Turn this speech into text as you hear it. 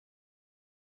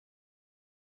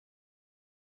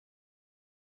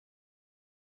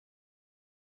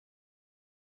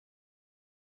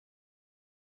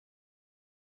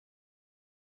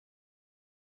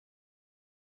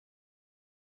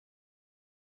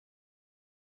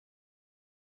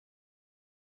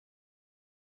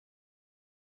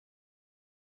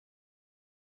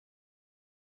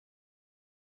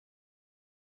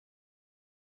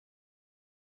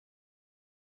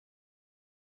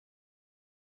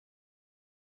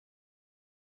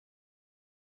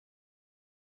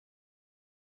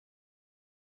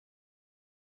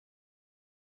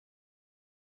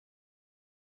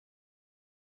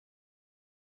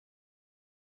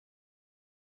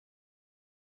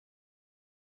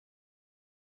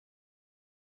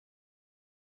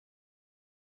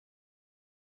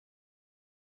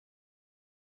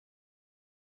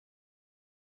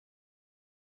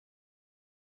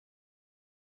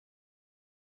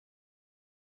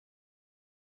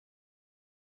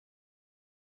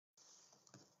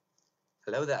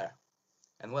Hello there,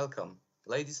 and welcome,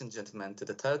 ladies and gentlemen, to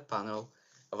the third panel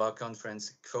of our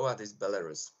conference, Quo Vadis,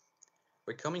 Belarus.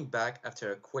 We're coming back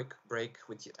after a quick break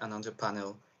with yet another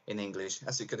panel in English,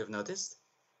 as you could have noticed.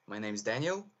 My name is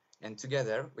Daniel, and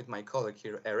together with my colleague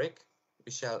here, Eric,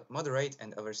 we shall moderate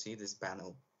and oversee this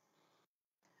panel.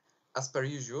 As per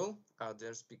usual, our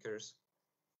dear speakers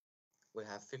will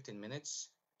have 15 minutes,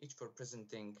 each for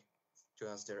presenting to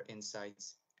us their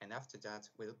insights, and after that,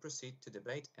 we'll proceed to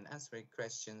debate and answering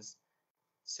questions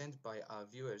sent by our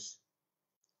viewers.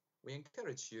 We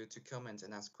encourage you to comment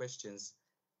and ask questions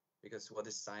because what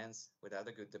is science without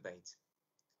a good debate?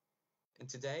 And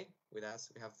today with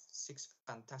us we have 6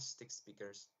 fantastic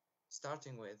speakers,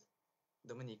 starting with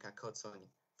Dominika Kocoń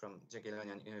from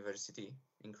Jagiellonian University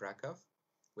in Krakow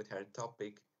with her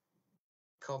topic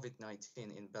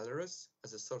COVID-19 in Belarus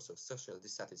as a source of social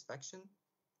dissatisfaction.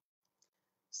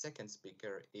 Second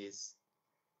speaker is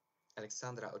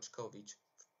Aleksandra Oczkowicz,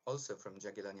 also from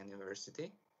Jagiellonian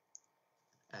University,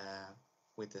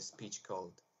 with a speech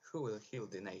called Who Will Heal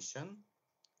the Nation?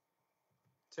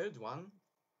 Third one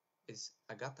is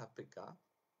Agata Pyka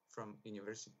from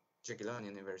Jagiellonian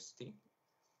University,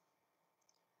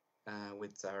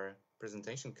 with our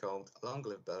presentation called Long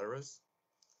Live Belarus,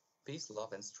 Peace,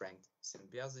 Love and Strength,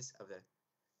 Symbiosis of the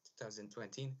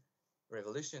 2020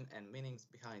 Revolution and Meanings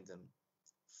Behind them.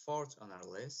 Fourth on our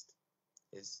list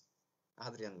is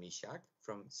Adrian Misiak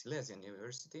from Silesian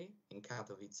University in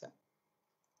Katowice.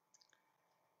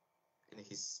 And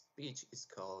his speech is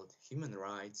called Human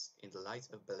Rights in the Light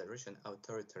of Belarusian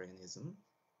Authoritarianism.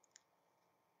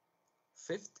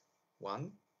 Fifth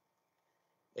one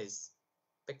is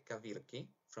Pekka Virki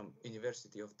from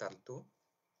University of Tartu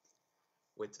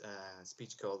with a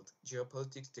speech called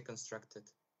Geopolitics Deconstructed,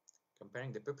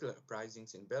 comparing the popular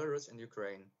uprisings in Belarus and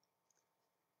Ukraine.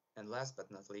 And last but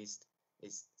not least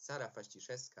is Sara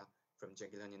Faściszewska from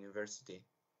Jagiellonian University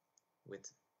with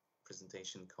a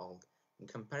presentation called In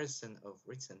Comparison of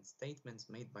Recent Statements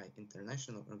Made by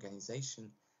International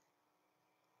Organization.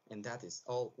 And that is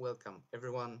all. Welcome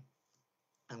everyone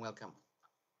and welcome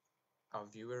our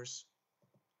viewers.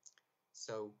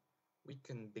 So we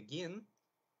can begin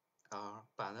our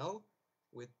panel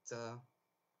with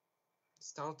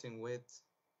starting with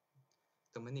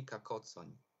Dominika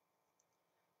Kocoń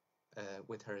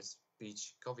with her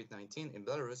speech COVID-19 in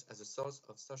Belarus as a source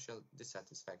of social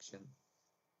dissatisfaction.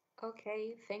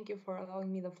 Okay, thank you for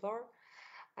allowing me the floor,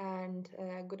 and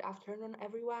good afternoon,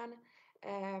 everyone.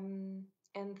 And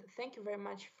thank you very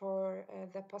much for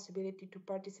the possibility to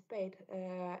participate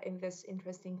in this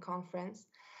interesting conference.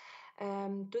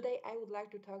 Today, I would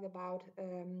like to talk about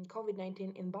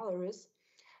COVID-19 in Belarus,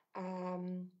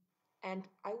 and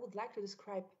I would like to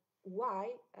describe why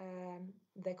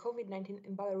the COVID-19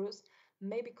 in Belarus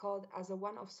may be called as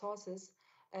one of sources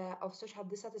of social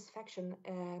dissatisfaction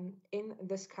in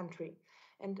this country.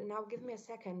 And now give me a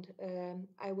second,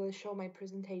 I will show my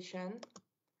presentation.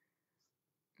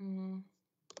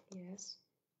 Yes.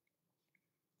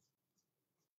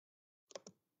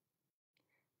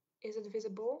 Is it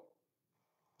visible?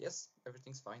 Yes,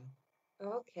 everything's fine.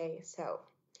 Okay, so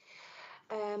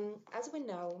as we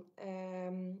know,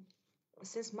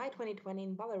 since May 2020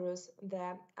 in Belarus,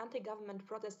 the anti-government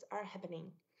protests are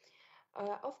happening.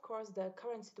 Of course, the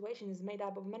current situation is made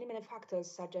up of many factors,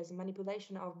 such as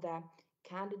manipulation of the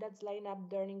candidates' lineup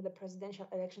during the presidential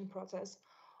election process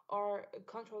or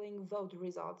controlling vote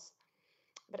results.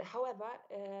 But however,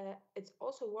 it's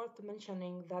also worth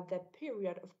mentioning that the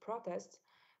period of protests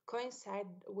coincide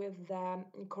with the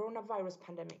coronavirus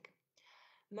pandemic.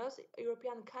 Most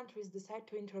European countries decide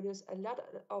to introduce a lot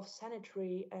of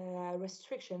sanitary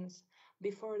restrictions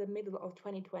before the middle of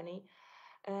 2020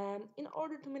 in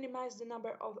order to minimize the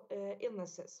number of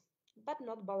illnesses, but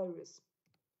not Belarus.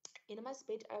 In my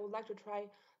speech, I would like to try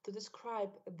to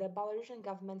describe the Belarusian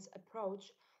government's approach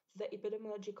to the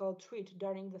epidemiological threat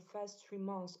during the first 3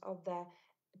 months of the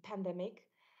pandemic,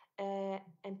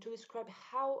 and to describe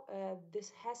how this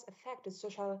has affected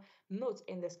social moods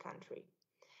in this country.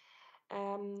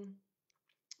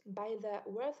 By the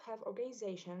World Health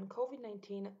Organization,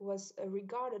 COVID-19 was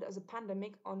regarded as a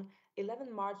pandemic on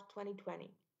 11 March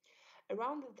 2020.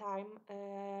 Around the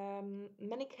time,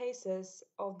 many cases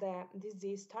of the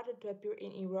disease started to appear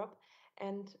in Europe,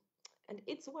 and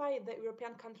it's why the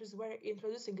European countries were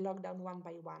introducing lockdown one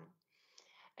by one.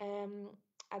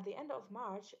 At the end of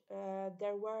March,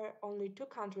 there were only 2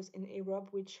 countries in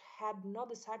Europe which had not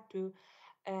decided to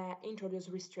introduce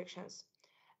restrictions.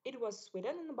 It was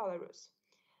Sweden and Belarus.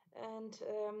 And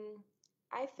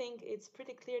I think it's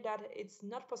pretty clear that it's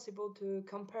not possible to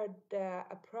compare the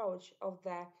approach of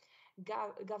the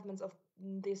governments of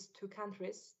these two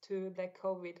countries to the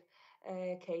COVID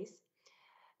case.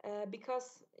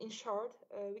 Because, in short,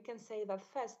 we can say that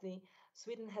firstly,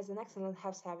 Sweden has an excellent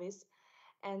health service,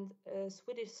 and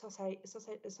Swedish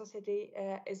society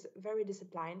is very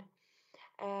disciplined.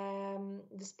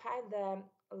 Despite the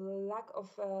lack of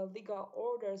legal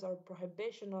orders or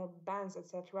prohibition or bans,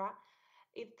 etc.,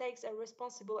 it takes a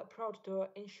responsible approach to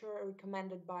ensure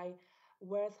recommended by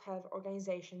World Health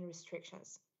Organization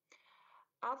restrictions.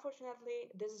 Unfortunately,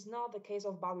 this is not the case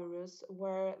of Belarus,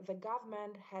 where the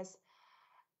government has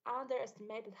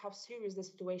underestimated how serious the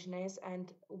situation is,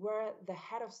 and where the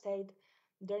head of state,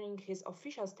 during his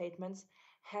official statements,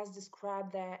 has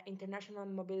described the international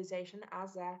mobilization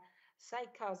as a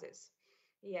psychosis.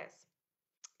 Yes.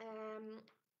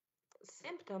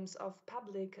 Symptoms of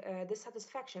public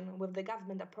dissatisfaction with the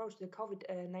government approach to the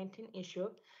COVID-19 issue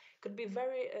could be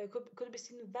could be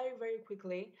seen very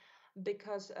quickly,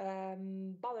 because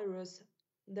Belarus,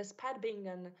 despite being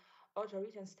an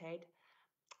authoritarian state,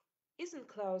 isn't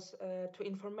close to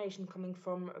information coming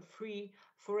from free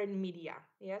foreign media.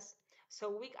 Yes, so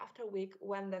week after week,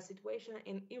 when the situation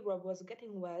in Europe was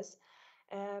getting worse,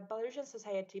 Belarusian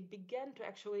society began to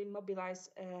actually mobilize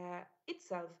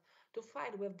itself to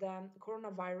fight with the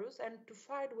coronavirus and to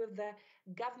fight with the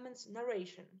government's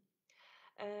narration.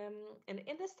 And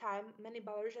in this time, many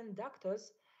Belarusian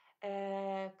doctors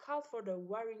called for the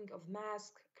wearing of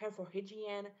masks, care for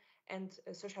hygiene, and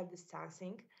social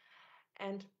distancing.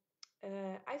 And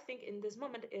I think in this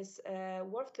moment is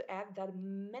worth to add that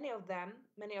many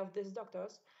of these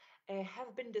doctors,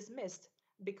 have been dismissed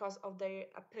because of their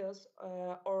appeals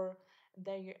or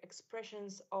their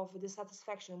expressions of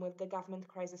dissatisfaction with the government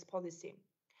crisis policy.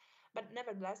 But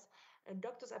nevertheless,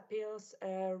 doctors' appeals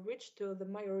reached to the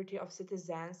majority of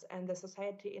citizens and the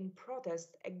society in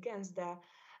protest against the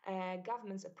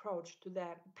government's approach to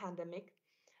the pandemic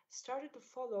started to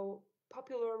follow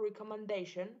popular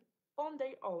recommendation on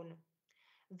their own.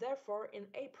 Therefore, in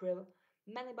April,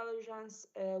 many Belarusians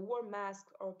wore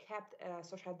masks or kept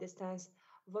social distance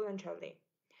voluntarily.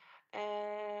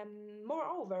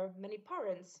 Moreover, many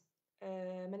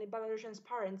Belarusian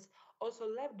parents also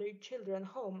left their children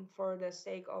home for the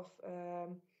sake of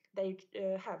their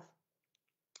health.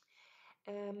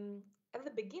 At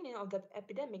the beginning of the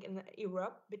epidemic in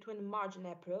Europe, between March and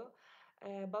April,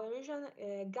 Belarusian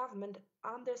government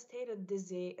understated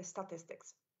these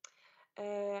statistics.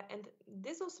 And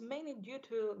this was mainly due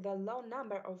to the low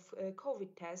number of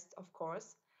COVID tests, of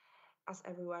course, as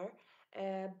everywhere,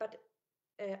 but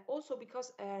also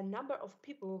because a number of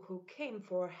people who came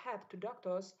for help to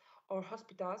doctors or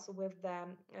hospitals with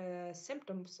the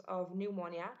symptoms of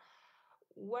pneumonia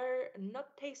were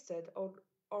not tested,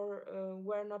 or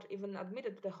were not even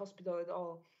admitted to the hospital at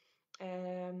all.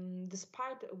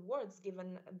 Despite words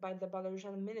given by the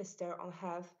Belarusian Minister on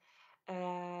Health,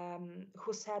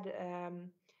 who said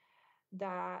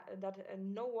that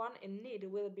no one in need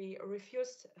will be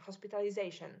refused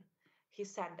hospitalization. He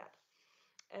said that.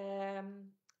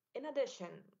 In addition,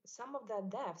 some of the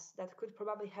deaths that could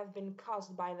probably have been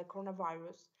caused by the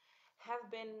coronavirus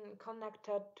have been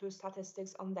connected to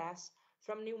statistics on deaths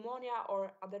from pneumonia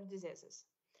or other diseases.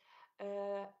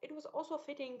 It was also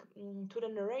fitting to the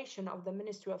narration of the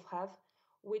Ministry of Health,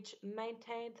 which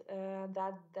maintained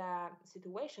that the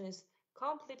situation is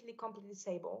completely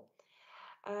stable.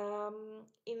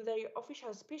 In their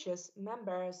official speeches,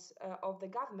 members of the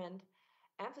government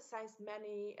emphasized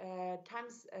many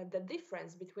times the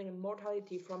difference between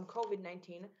mortality from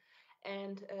COVID-19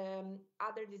 and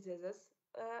other diseases,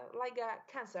 like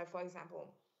cancer, for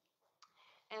example.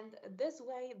 And this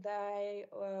way, they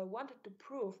wanted to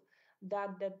prove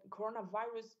that the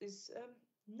coronavirus is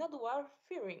not worth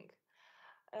fearing.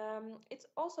 It's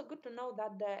also good to know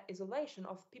that the isolation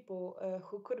of people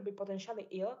who could be potentially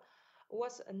ill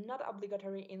was not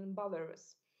obligatory in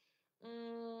Belarus.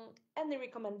 Any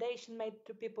recommendation made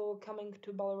to people coming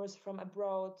to Belarus from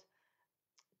abroad,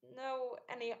 no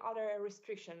any other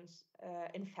restrictions,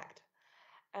 in fact,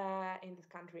 in this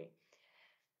country.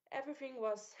 Everything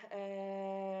was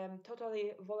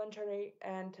totally voluntary,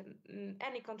 and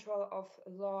any control of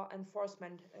law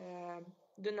enforcement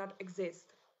do not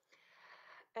exist.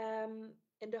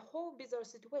 In the whole bizarre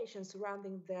situation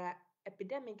surrounding the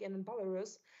epidemic in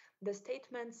Belarus, the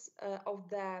statements of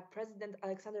the President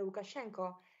Alexander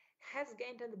Lukashenko has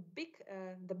gained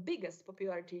the biggest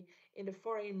popularity in the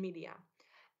foreign media.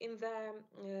 In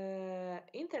the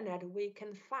internet, we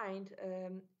can find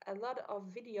a lot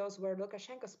of videos where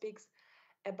Lukashenko speaks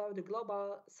about the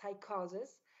global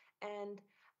psychosis and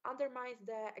undermines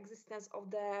the existence of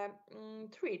the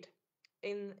threat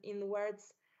in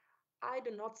words I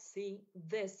do not see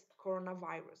this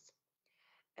coronavirus.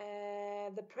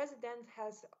 The president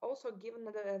has also given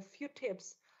a few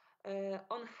tips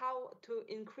on how to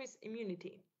increase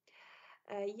immunity.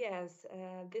 Yes,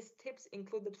 these tips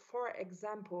included, for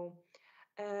example,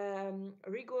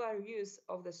 regular use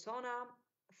of the sauna,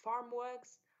 farm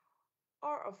works,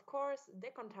 or of course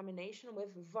decontamination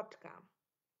with vodka.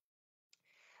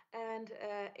 And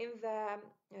in the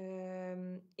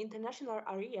international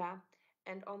area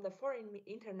and on the foreign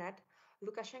internet,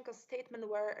 Lukashenko's statements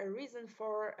were a reason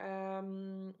for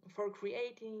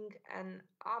creating an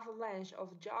avalanche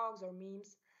of jokes or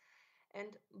memes.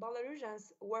 And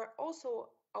Belarusians were also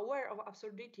aware of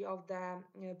absurdity of the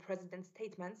president's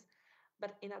statements.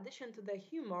 But in addition to the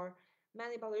humor,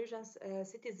 many Belarusian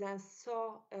citizens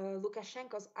saw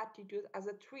Lukashenko's attitude as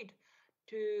a threat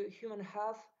to human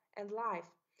health and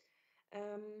life.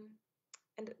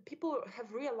 And people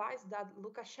have realized that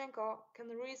Lukashenko can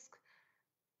risk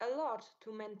a lot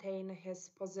to maintain his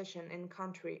position in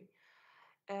country.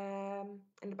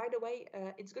 And by the way,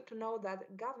 it's good to know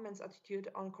that government's attitude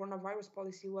on coronavirus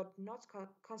policy was not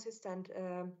consistent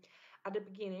at the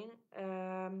beginning,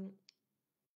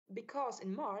 because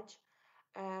in March,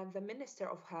 the Minister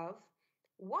of Health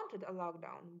wanted a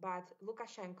lockdown, but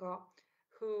Lukashenko,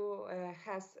 who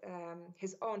has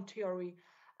his own theory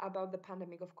about the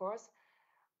pandemic, of course,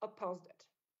 opposed it.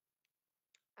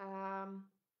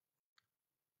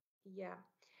 Yeah.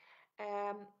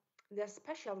 The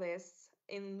specialists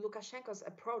in Lukashenko's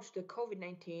approach to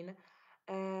COVID-19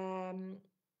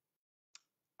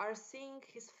 are seeing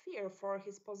his fear for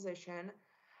his position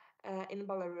in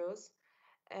Belarus.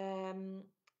 And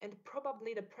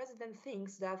probably the president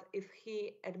thinks that if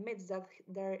he admits that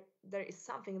there is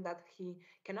something that he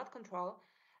cannot control,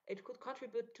 it could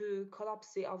contribute to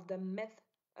collapse of the myth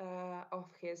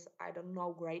of his, I don't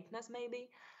know, greatness maybe.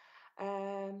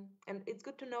 And it's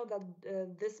good to know that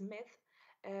this myth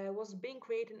was being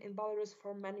created in Belarus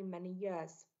for many, many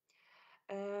years.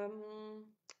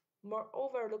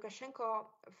 Moreover, Lukashenko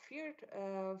feared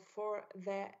for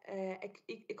the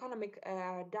economic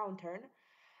downturn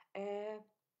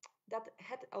that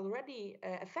had already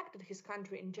affected his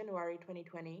country in January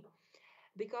 2020,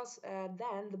 because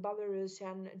then the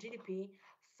Belarusian GDP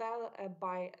fell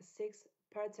by 6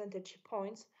 percentage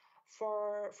points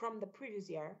from the previous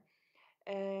year.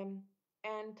 And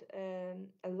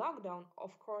a lockdown,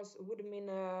 of course, would mean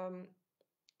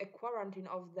a quarantine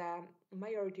of the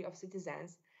majority of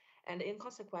citizens, and in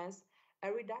consequence,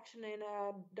 a reduction in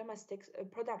domestic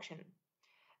production.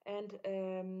 And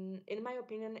in my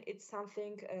opinion, it's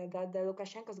something that the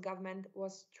Lukashenko's government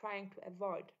was trying to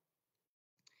avoid.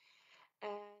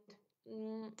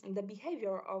 And the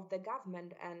behavior of the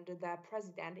government and the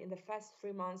president in the first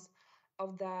 3 months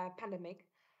of the pandemic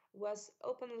was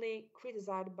openly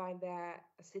criticized by the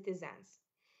citizens.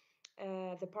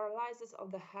 The paralysis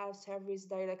of the health service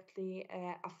directly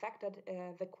affected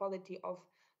the quality of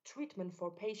treatment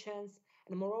for patients,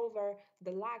 and moreover,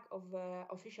 the lack of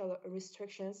official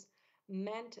restrictions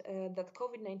meant that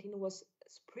COVID-19 was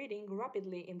spreading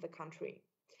rapidly in the country.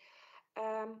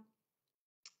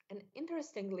 And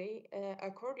interestingly,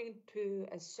 according to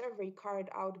a survey carried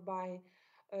out by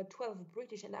 12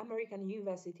 British and American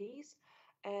universities,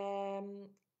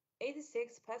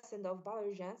 86% of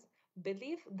Belarusians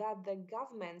believe that the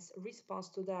government's response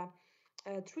to the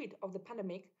threat of the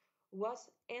pandemic was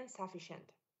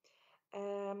insufficient.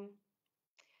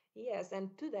 Yes,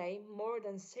 and today, more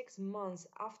than 6 months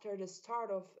after the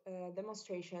start of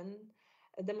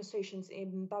demonstrations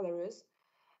in Belarus,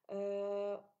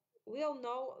 we all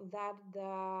know that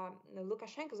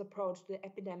Lukashenko's approach to the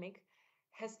epidemic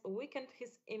has weakened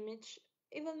his image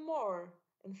even more,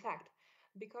 in fact,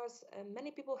 because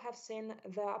many people have seen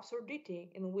the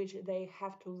absurdity in which they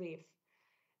have to live.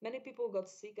 Many people got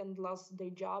sick and lost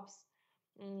their jobs.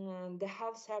 The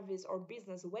health service or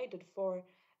business waited for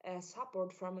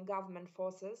support from government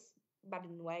forces, but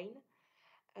in vain.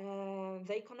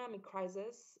 The economic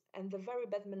crisis and the very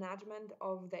bad management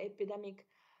of the epidemic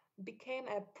became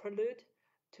a prelude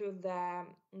to the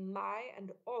May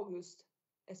and August,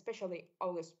 especially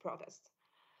August protests.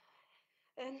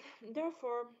 And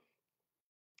therefore,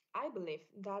 I believe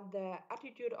that the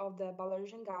attitude of the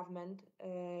Belarusian government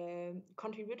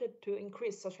contributed to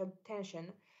increase social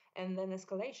tension and an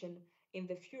escalation in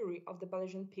the fury of the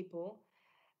Belarusian people,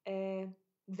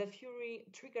 the fury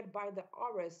triggered by the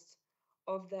arrests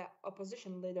of the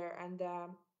opposition leader and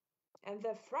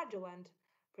the fraudulent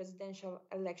presidential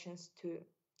elections too.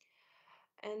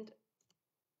 And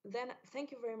then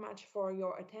thank you very much for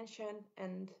your attention,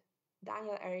 and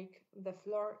Daniel, Eric, the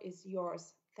floor is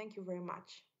yours. Thank you very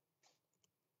much.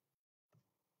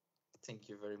 Thank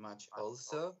you very much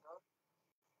also.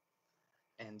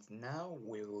 And now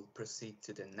we will proceed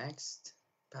to the next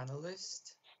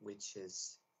panelist, which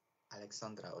is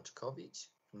Aleksandra Oczkowicz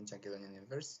from Jagiellonian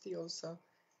University also,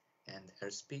 and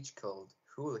her speech called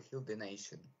Who Will Heal the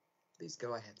Nation? Please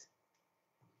go ahead.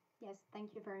 Yes,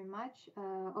 thank you very much.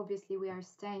 Obviously, we are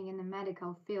staying in the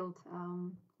medical field,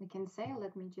 we can say.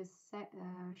 Let me just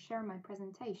share my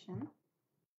presentation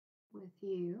with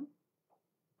you.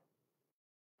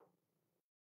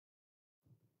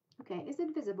 Okay, is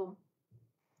it visible?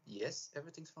 Yes,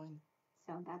 everything's fine.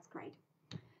 So that's great.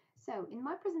 So in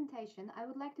my presentation, I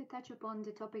would like to touch upon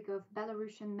the topic of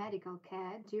Belarusian medical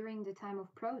care during the time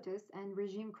of protest and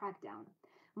regime crackdown.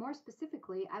 More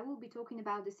specifically, I will be talking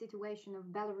about the situation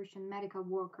of Belarusian medical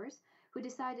workers who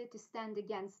decided to stand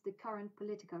against the current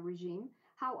political regime,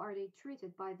 how are they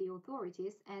treated by the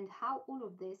authorities, and how all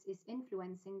of this is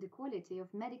influencing the quality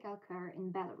of medical care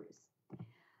in Belarus.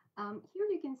 Here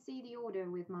you can see the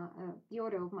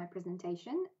order of my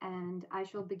presentation, and I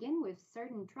shall begin with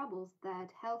certain troubles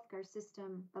that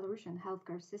Belarusian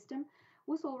healthcare system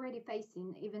was already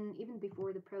facing even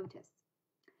before the protests.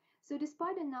 So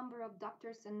despite a number of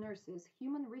doctors and nurses,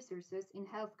 human resources in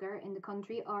healthcare in the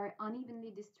country are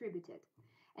unevenly distributed,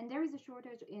 and there is a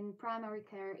shortage in primary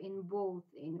care in both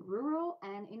in rural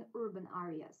and in urban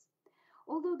areas.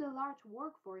 Although the large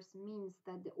workforce means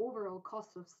that the overall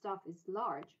cost of staff is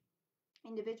large,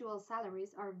 individual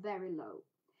salaries are very low.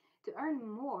 To earn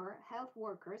more, health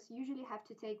workers usually have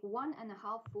to take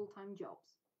 1.5 full-time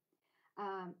jobs.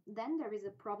 Then there is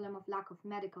a problem of lack of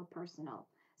medical personnel.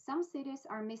 Some cities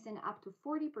are missing up to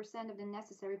 40% of the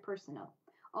necessary personnel.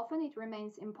 Often it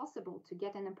remains impossible to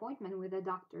get an appointment with a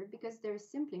doctor because there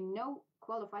is simply no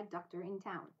qualified doctor in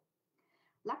town.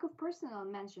 Lack of personnel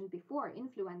mentioned before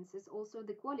influences also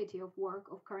the quality of work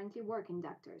of currently working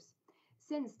doctors.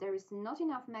 Since there is not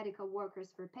enough medical workers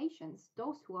for patients,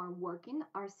 those who are working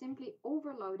are simply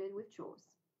overloaded with chores.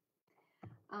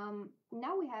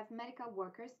 Now we have medical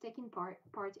workers taking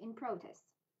part in protests.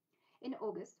 In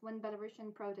August, when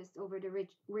Belarusian protests over the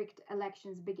rigged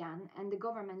elections began and the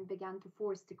government began to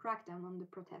force the crackdown on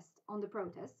the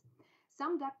protests,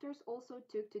 some doctors also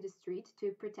took to the street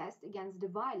to protest against the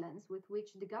violence with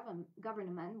which the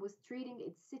government was treating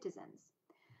its citizens.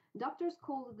 Doctors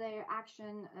called their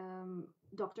action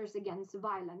Doctors Against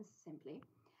Violence, simply.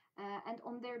 And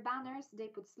on their banners, they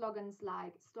put slogans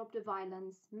like Stop the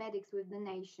Violence, Medics with the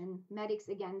Nation, Medics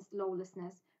Against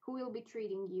Lawlessness, Who will be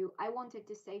treating you? I wanted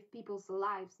to save people's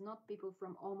lives, not people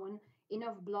from Oman,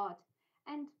 enough blood,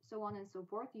 and so on and so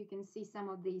forth. You can see some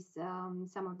of these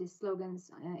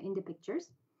slogans in the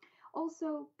pictures.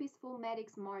 Also, peaceful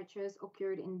medics marches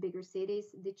occurred in bigger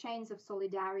cities. The chains of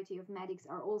solidarity of medics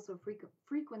are also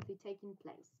frequently taking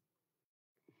place.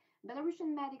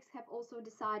 Belarusian medics have also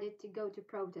decided to go to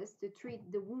protest to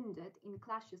treat the wounded in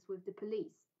clashes with the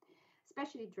police,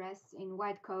 especially dressed in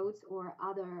white coats or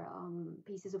other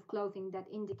pieces of clothing that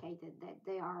indicated that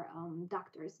they are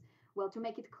doctors. Well, to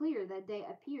make it clear that they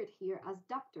appeared here as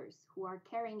doctors who are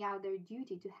carrying out their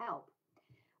duty to help.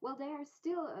 Well, they are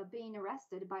still being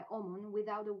arrested by Oman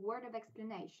without a word of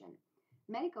explanation.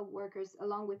 Medical workers,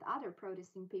 along with other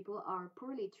protesting people, are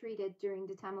poorly treated during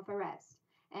the time of arrest.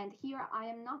 And here I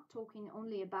am not talking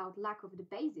only about lack of the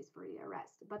basis for the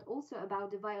arrest, but also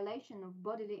about the violation of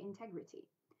bodily integrity.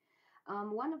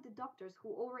 One of the doctors who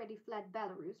already fled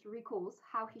Belarus recalls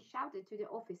how he shouted to the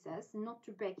officers not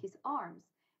to break his arms,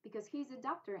 because he's a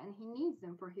doctor and he needs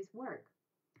them for his work.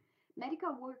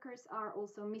 Medical workers are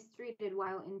also mistreated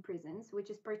while in prisons, which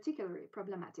is particularly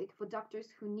problematic for doctors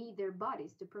who need their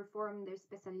bodies to perform their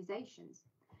specializations.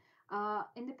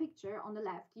 In the picture on the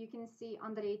left, you can see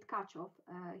Andrei Tkachov.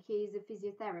 He is a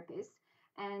physiotherapist,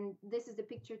 and this is the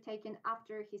picture taken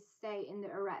after his stay in the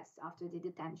arrest, after the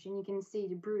detention. You can see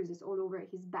the bruises all over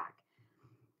his back.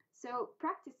 So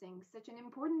practicing such an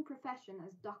important profession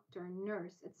as doctor,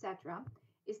 nurse, etc.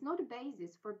 is not a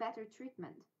basis for better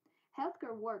treatment.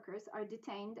 Healthcare workers are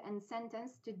detained and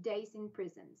sentenced to days in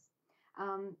prisons.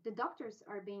 The doctors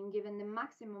are being given the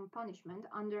maximum punishment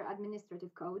under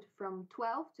administrative code from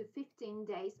 12 to 15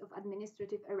 days of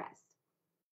administrative arrest.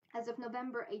 As of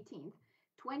November 18th,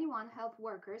 21 health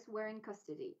workers were in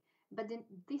custody, but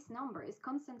this number is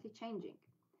constantly changing.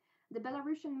 The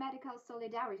Belarusian Medical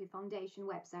Solidarity Foundation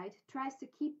website tries to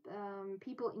keep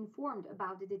people informed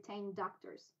about the detained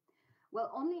doctors.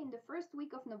 Well, only in the first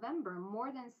week of November,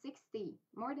 more than 60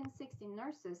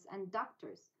 nurses and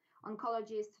doctors,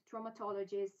 oncologists,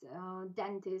 traumatologists,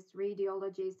 dentists,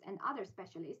 radiologists, and other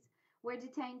specialists were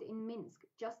detained in Minsk,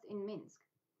 just in Minsk.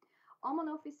 OMON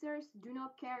officers do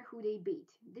not care who they beat.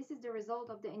 This is the result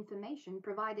of the information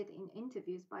provided in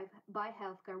interviews by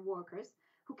healthcare workers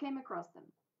who came across them.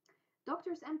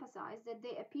 Doctors emphasize that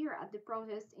they appear at the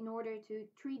protest in order to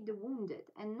treat the wounded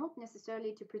and not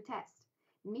necessarily to protest.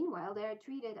 Meanwhile, they are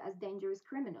treated as dangerous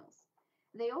criminals.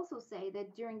 They also say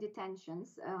that during the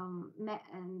tensions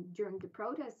and during the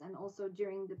protests and also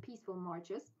during the peaceful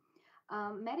marches,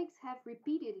 medics have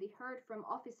repeatedly heard from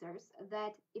officers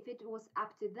that if it was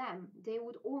up to them, they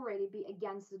would already be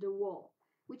against the wall,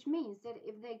 which means that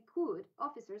if they could,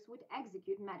 officers would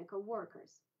execute medical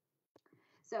workers.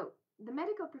 So, the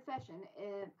medical profession,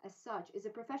 as such, is a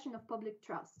profession of public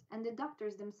trust, and the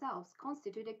doctors themselves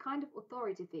constitute a kind of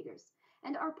authority figures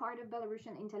and are part of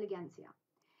Belarusian intelligentsia.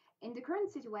 In the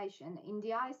current situation, in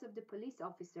the eyes of the police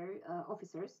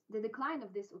officers, the decline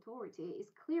of this authority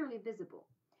is clearly visible.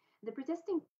 The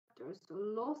protesting doctors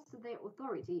lost their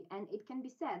authority, and it can be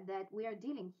said that we are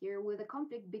dealing here with a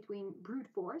conflict between brute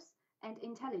force and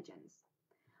intelligence.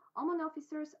 OMON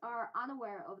officers are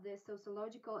unaware of the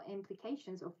sociological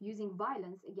implications of using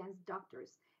violence against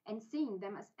doctors and seeing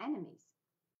them as enemies.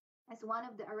 As one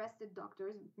of the arrested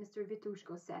doctors, Mr.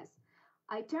 Vitushko, says,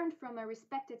 "I turned from a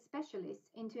respected specialist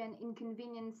into an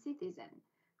inconvenient citizen.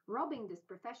 Robbing this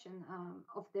profession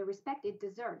of the respect it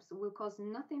deserves will cause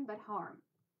nothing but harm."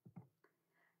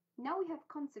 Now we have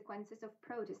consequences of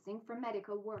protesting for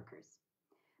medical workers.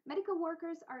 Medical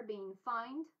workers are being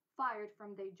fined, fired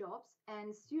from their jobs,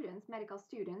 and medical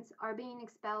students, are being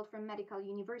expelled from medical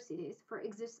universities for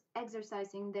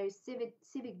exercising their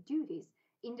civic duties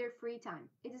in their free time.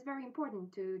 It is very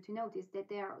important to notice that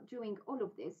they are doing all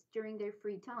of this during their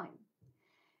free time.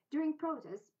 During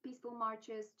protests, peaceful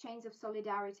marches, chains of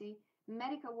solidarity,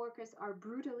 medical workers are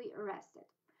brutally arrested.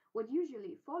 What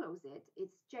usually follows it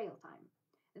is jail time.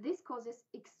 This causes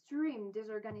extreme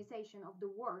disorganization of the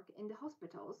work in the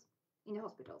hospitals.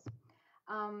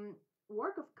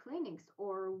 Work of clinics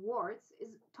or wards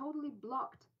is totally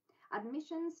blocked.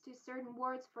 Admissions to certain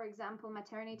wards, for example,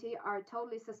 maternity, are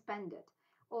totally suspended.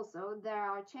 Also, there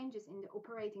are changes in the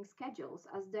operating schedules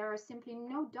as there are simply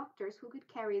no doctors who could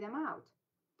carry them out.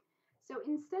 So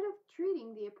instead of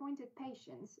treating the appointed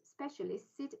patients,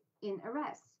 specialists sit in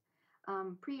arrest.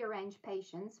 Pre-arranged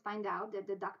patients find out that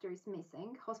the doctor is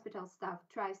missing. Hospital staff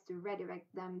tries to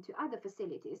redirect them to other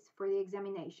facilities for the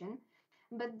examination,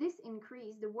 but this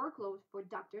increased the workload for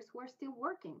doctors who are still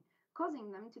working,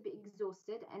 causing them to be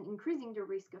exhausted and increasing the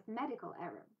risk of medical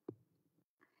error.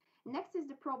 Next is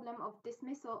the problem of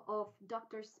dismissal of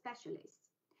doctor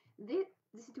specialists. The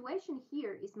situation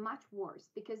here is much worse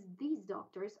because these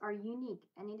doctors are unique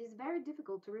and it is very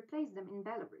difficult to replace them in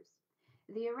Belarus.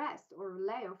 The arrest or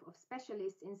layoff of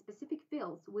specialists in specific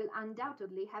fields will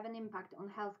undoubtedly have an impact on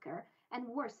healthcare and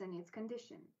worsen its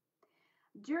condition.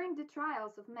 During the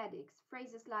trials of medics,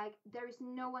 phrases like "there is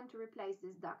no one to replace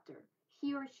this doctor,"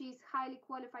 "he or she is highly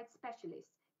qualified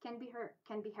specialist" can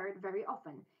be heard very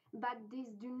often, but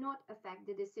these do not affect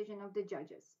the decision of the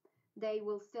judges. They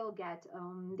will still get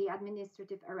the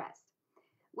administrative arrest.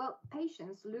 Well,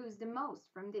 patients lose the most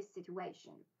from this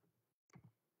situation.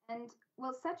 And,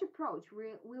 well, such approach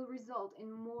will result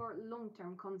in more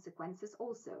long-term consequences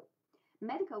also.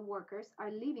 Medical workers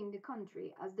are leaving the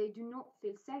country as they do not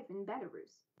feel safe in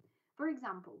Belarus. For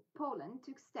example, Poland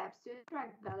took steps to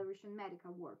attract Belarusian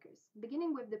medical workers,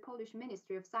 beginning with the Polish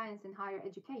Ministry of Science and Higher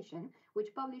Education,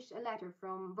 which published a letter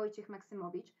from Wojciech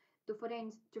Maksymowicz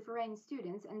to foreign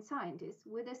students and scientists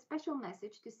with a special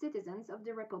message to citizens of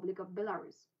the Republic of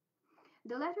Belarus.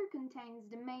 The letter contains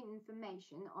the main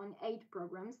information on 8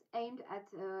 programs aimed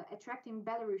at attracting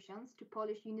Belarusians to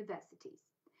Polish universities.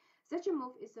 Such a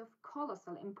move is of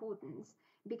colossal importance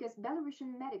because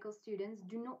Belarusian medical students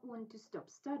do not want to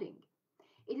stop studying.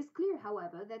 It is clear,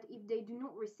 however, that if they do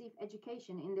not receive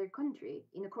education in their country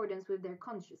in accordance with their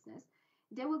consciousness,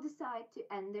 they will decide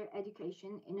to end their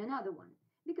education in another one,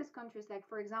 because countries like,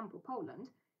 for example,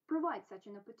 Poland, provide such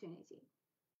an opportunity.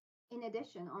 In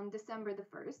addition, on December the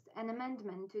 1st, an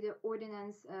amendment to the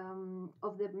ordinance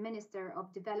of the Minister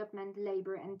of Development,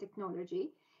 Labor and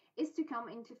Technology is to come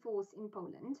into force in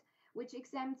Poland, which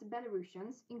exempts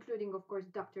Belarusians, including, of course,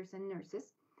 doctors and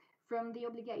nurses, from the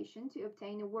obligation to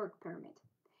obtain a work permit.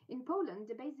 In Poland,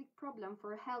 the basic problem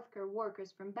for healthcare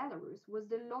workers from Belarus was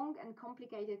the long and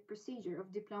complicated procedure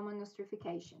of diploma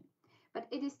nostrification, but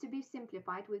it is to be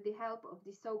simplified with the help of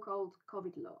the so-called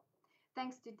COVID law.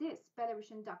 Thanks to this,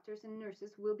 Belarusian doctors and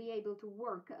nurses will be able to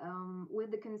work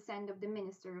with the consent of the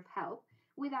Minister of Health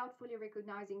without fully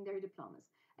recognizing their diplomas.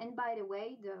 And by the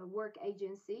way, the work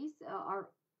agencies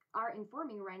are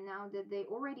informing right now that they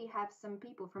already have some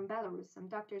people from Belarus, some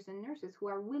doctors and nurses who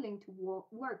are willing to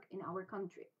work in our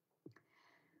country.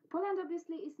 Poland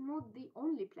obviously is not the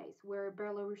only place where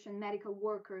Belarusian medical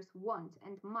workers want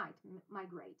and might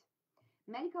migrate.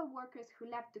 Medical workers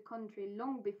who left the country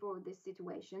long before this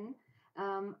situation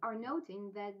are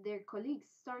noting that their colleagues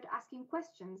start asking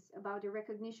questions about the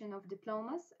recognition of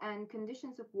diplomas and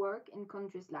conditions of work in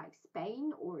countries like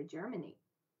Spain or Germany.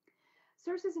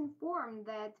 Sources inform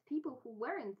that people who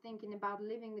weren't thinking about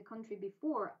leaving the country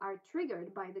before are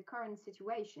triggered by the current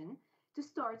situation to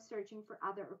start searching for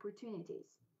other opportunities.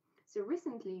 So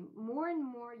recently, more and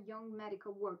more young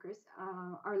medical workers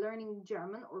are learning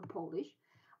German or Polish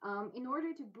in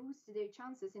order to boost their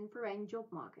chances in foreign job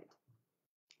market.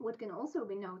 What can also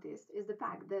be noticed is the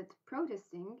fact that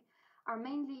protesting are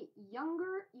mainly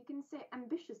younger, you can say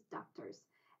ambitious doctors,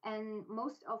 and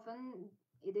most often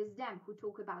it is them who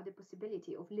talk about the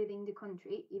possibility of leaving the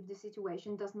country if the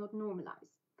situation does not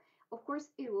normalize. Of course,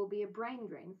 it will be a brain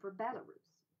drain for Belarus.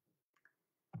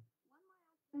 One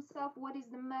might ask himself what is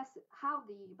how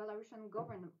the Belarusian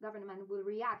government will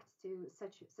react to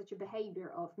such a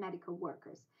behavior of medical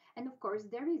workers. And of course,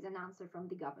 there is an answer from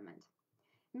the government.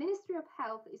 Ministry of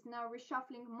Health is now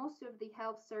reshuffling most of the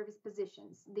health service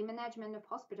positions. The management of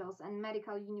hospitals and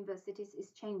medical universities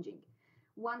is changing.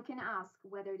 One can ask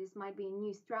whether this might be a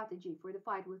new strategy for the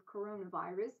fight with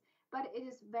coronavirus, but it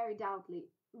is very doubtly.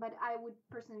 But I would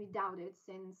personally doubt it,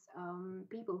 since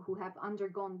people who have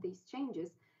undergone these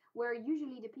changes were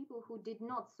usually the people who did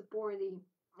not support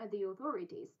the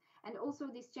authorities, and also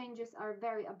these changes are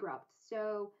very abrupt.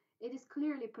 So it is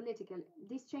clearly political.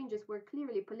 These changes were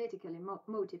clearly politically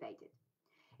motivated.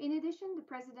 In addition, the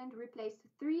president replaced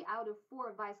 3 out of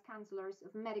 4 vice-chancellors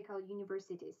of medical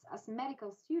universities, as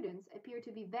medical students appear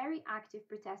to be very active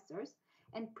protesters,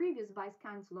 and previous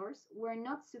vice-chancellors were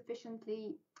not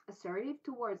sufficiently assertive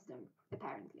towards them,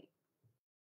 apparently.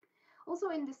 Also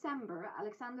in December,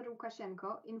 Alexander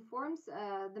Lukashenko informs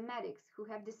the medics who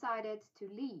have decided to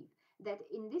leave that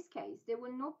in this case they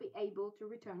will not be able to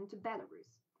return to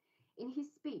Belarus. In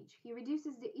his speech, he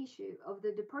reduces the issue of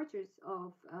the departures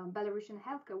of Belarusian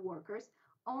healthcare workers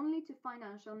only to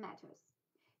financial matters.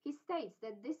 He states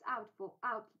that this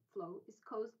outflow is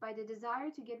caused by the desire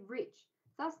to get rich,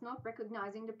 thus not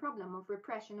recognizing the problem of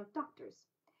repression of doctors.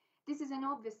 This is an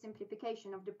obvious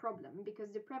simplification of the problem,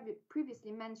 because the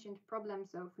previously mentioned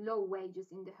problems of low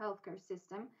wages in the healthcare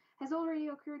system has already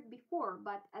occurred before,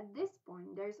 but at this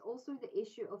point there is also the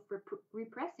issue of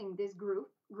repressing this group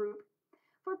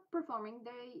for performing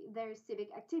their civic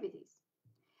activities.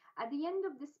 At the end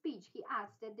of the speech, he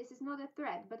adds that this is not a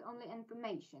threat but only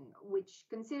information, which,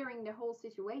 considering the whole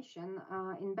situation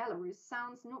in Belarus,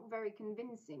 sounds not very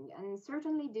convincing and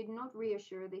certainly did not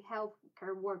reassure the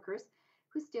healthcare workers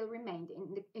who still remained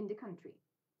in the country.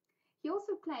 He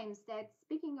also claims that,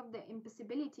 speaking of the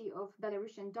impossibility of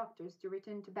Belarusian doctors to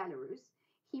return to Belarus,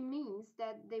 he means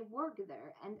that they work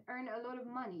there and earn a lot of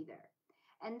money there,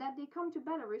 and that they come to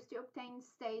Belarus to obtain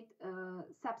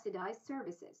state-subsidized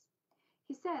services.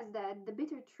 He says that the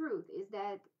bitter truth is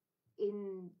that it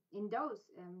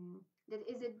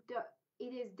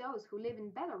is those who live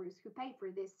in Belarus who pay for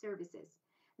these services.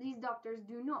 These doctors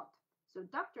do not. So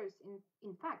doctors,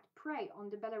 in fact, prey on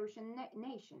the Belarusian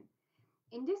nation.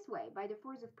 In this way, by the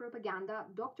force of propaganda,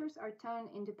 doctors are turned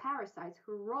into parasites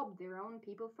who rob their own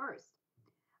people first.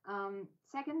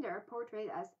 Second, they are portrayed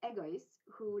as egoists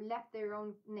who left their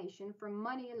own nation for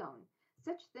money alone.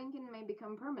 Such thinking may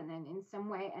become permanent in some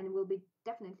way and will be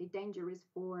definitely dangerous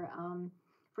for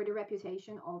the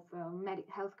reputation of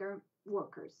healthcare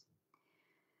workers.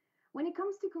 When it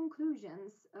comes to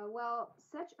conclusions,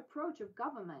 such approach of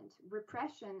government,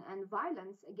 repression and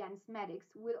violence against medics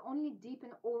will only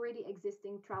deepen already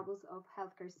existing troubles of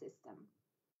healthcare system.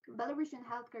 Belarusian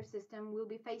healthcare system will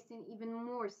be facing even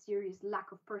more serious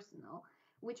lack of personnel,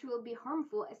 which will be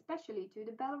harmful especially to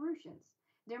the Belarusians.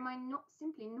 There might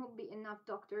simply not be enough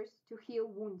doctors to heal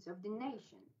wounds of the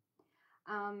nation.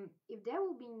 If there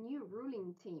will be new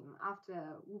ruling team after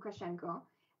Lukashenko,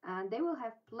 they will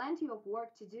have plenty of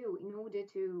work to do in order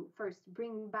to first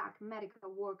bring back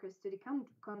medical workers to the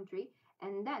country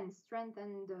and then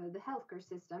strengthen the healthcare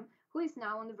system, who is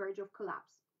now on the verge of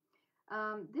collapse.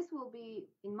 This will be,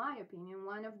 in my opinion,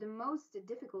 one of the most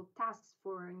difficult tasks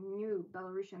for a new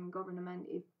Belarusian government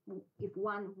if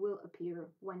one will appear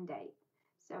one day.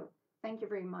 So thank you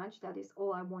very much. That is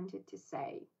all I wanted to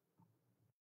say.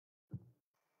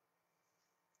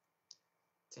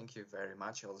 Thank you very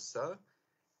much also.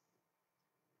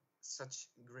 Such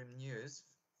grim news,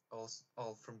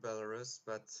 all from Belarus,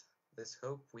 but let's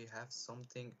hope we have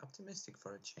something optimistic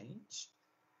for a change.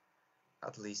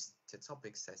 At least the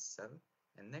topic says so.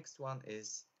 And next one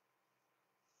is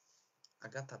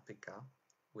Agata Pika,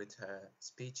 with her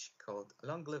speech called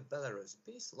Long Live Belarus,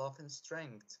 Peace, Love and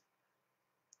Strength,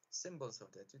 symbols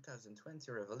of the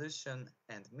 2020 revolution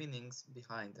and meanings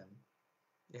behind them.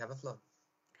 You have a floor.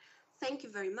 Thank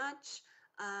you very much.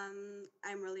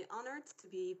 I'm really honored to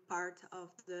be part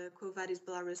of the Quo Vadis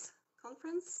Belarus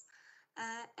conference.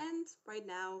 And right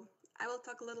now, I will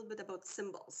talk a little bit about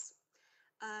symbols.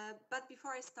 But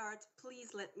before I start,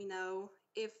 please let me know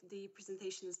if the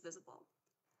presentation is visible.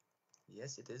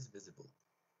 Yes, it is visible.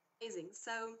 Amazing.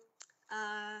 So,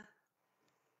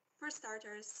 for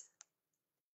starters,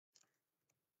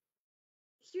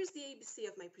 here's the ABC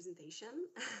of my presentation.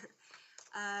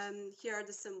 Here are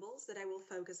the symbols that I will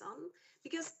focus on,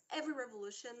 because every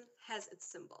revolution has its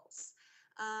symbols.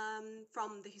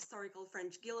 From the historical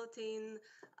French guillotine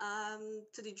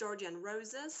to the Georgian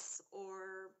roses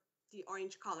or the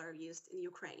orange color used in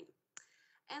Ukraine.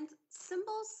 And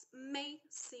symbols may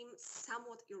seem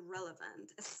somewhat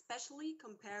irrelevant, especially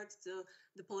compared to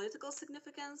the political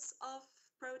significance of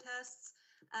protests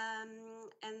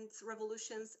and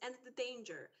revolutions and the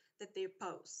danger that they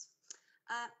pose.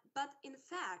 But in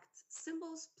fact,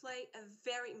 symbols play a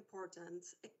very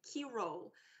important, a key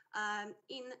role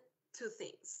in two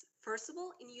things. First of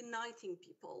all, in uniting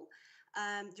people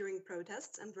during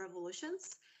protests and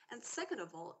revolutions. And second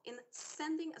of all, in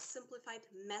sending a simplified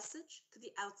message to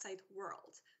the outside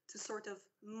world to sort of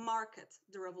market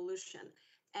the revolution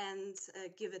and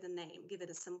give it a name, give it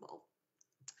a symbol.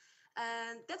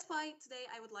 And that's why today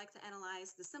I would like to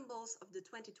analyze the symbols of the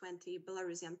 2020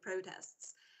 Belarusian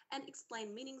protests and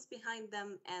explain meanings behind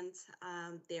them and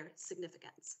their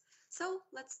significance. So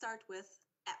let's start with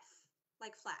F,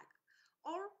 like flag,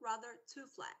 or rather two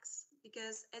flags,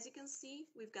 because as you can see,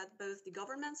 we've got both the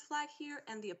government's flag here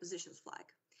and the opposition's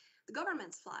flag. The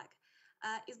government's flag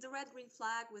is the red-green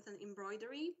flag with an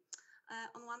embroidery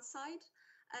on one side,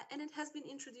 and it has been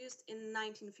introduced in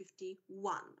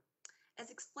 1951. As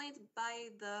explained by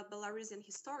the Belarusian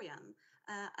historian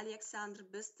Alexandr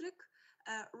Bystryk,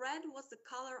 red was the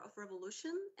color of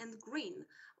revolution and green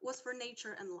was for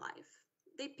nature and life.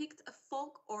 They picked a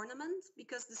folk ornament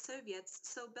because the Soviets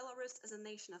saw Belarus as a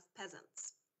nation of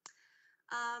peasants.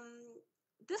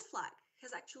 This flag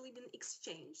has actually been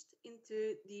exchanged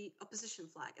into the opposition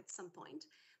flag at some point.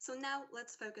 So now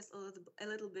let's focus a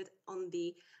little bit on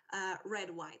the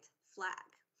red-white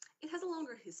flag. It has a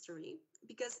longer history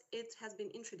because it has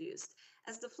been introduced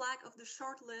as the flag of the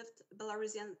short-lived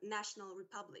Belarusian National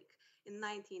Republic in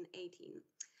 1918.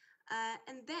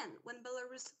 And then, when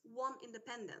Belarus won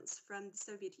independence from the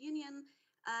Soviet Union,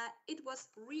 it was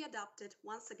readopted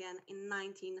once again in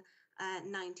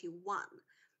 1991.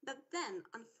 But then,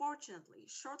 unfortunately,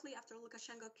 shortly after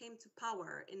Lukashenko came to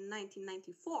power in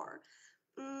 1994,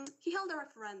 he held a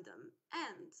referendum,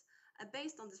 and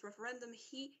based on this referendum,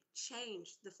 he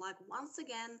changed the flag once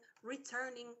again,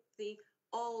 returning the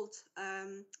old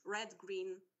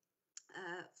red-green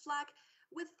flag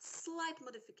with slight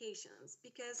modifications,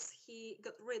 because he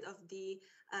got rid of the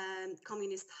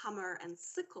communist hammer and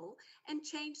sickle and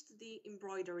changed the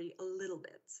embroidery a little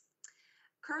bit.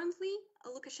 Currently,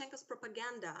 Lukashenko's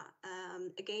propaganda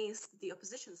against the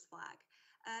opposition's flag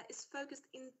is focused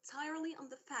entirely on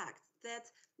the fact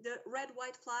that the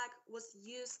red-white flag was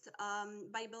used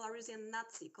by Belarusian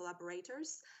Nazi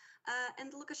collaborators,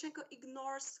 and Lukashenko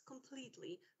ignores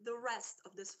completely the rest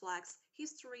of this flag's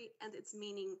history and its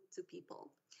meaning to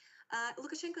people.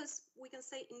 Lukashenko is, we can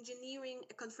say, engineering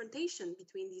a confrontation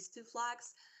between these two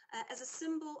flags as a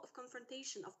symbol of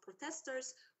confrontation of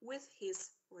protesters with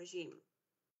his regime.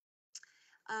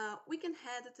 We can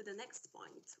head to the next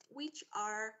point, which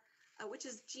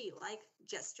is G, like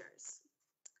gestures.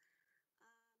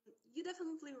 You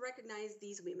definitely recognize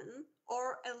these women,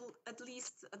 or at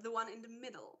least the one in the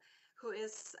middle, who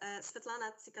is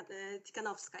Svetlana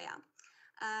Tikhanovskaya,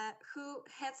 who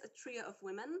heads a trio of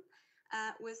women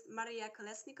with Maria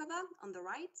Kolesnikova on the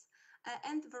right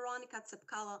and Veronika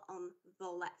Tsepkalo on the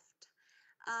left.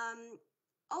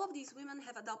 All of these women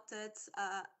have adopted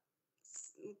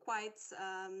quite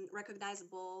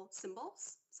recognizable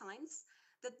symbols, signs,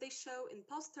 that they show in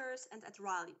posters and at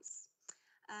rallies.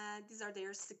 These are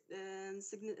their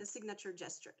signature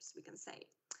gestures, we can say.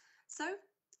 So,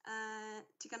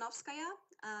 Tikhanovskaya,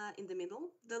 in the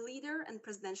middle, the leader and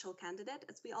presidential candidate,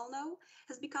 as we all know,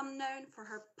 has become known for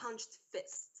her punched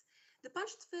fist. The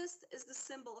punched fist is the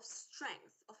symbol of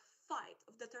strength, of fight,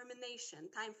 of determination,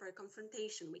 time for a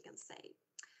confrontation, we can say.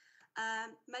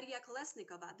 Maria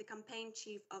Kolesnikova, the campaign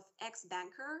chief of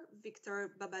ex-banker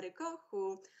Viktor Babaryko,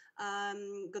 who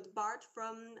got barred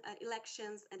from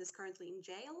elections and is currently in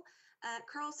jail,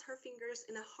 curls her fingers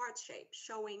in a heart shape,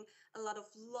 showing a lot of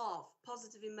love,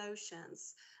 positive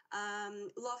emotions,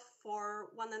 love for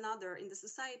one another in the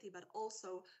society, but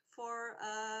also for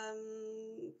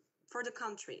the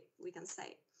country, we can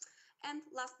say. And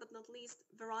last but not least,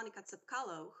 Veronika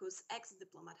Tsepkalo, whose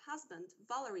ex-diplomat husband,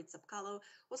 Valery Tsepkalo,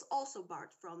 was also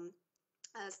barred from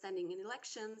standing in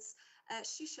elections.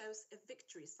 She shows a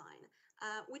victory sign,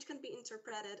 which can be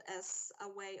interpreted as a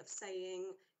way of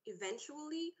saying,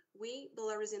 eventually, we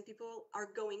Belarusian people are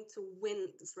going to win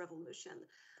this revolution.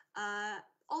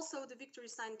 Also, the victory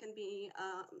sign can be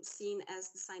seen as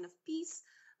the sign of peace,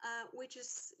 which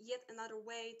is yet another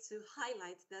way to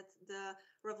highlight that the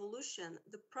revolution,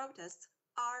 the protests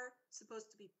are supposed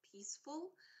to be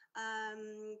peaceful.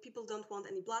 People don't want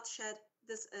any bloodshed.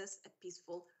 This is a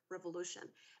peaceful revolution.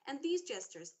 And these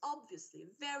gestures, obviously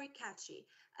very catchy,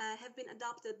 have been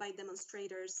adopted by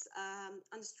demonstrators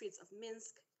on the streets of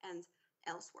Minsk and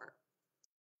elsewhere.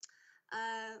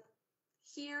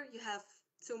 Here you have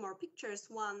two more pictures,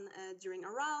 one during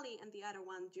a rally and the other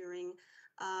one during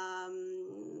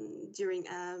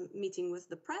a meeting with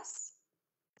the press.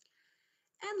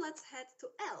 And let's head to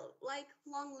L, like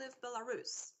Long Live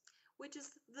Belarus, which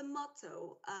is the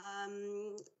motto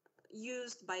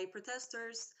used by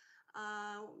protesters,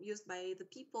 used by the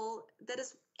people, that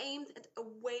is aimed at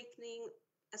awakening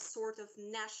a sort of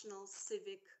national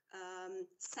civic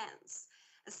sense,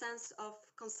 a sense of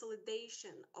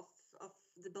consolidation of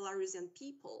the Belarusian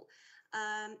people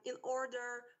in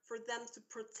order for them to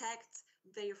protect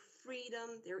their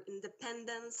freedom, their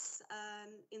independence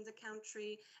in the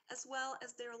country, as well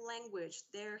as their language,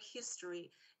 their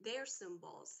history, their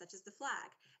symbols, such as the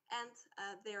flag, and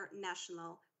their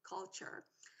national culture.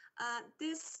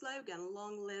 This slogan,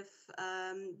 Long Live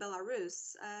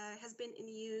Belarus, has been in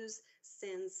use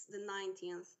since the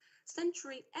 19th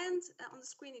century, and on the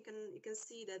screen you can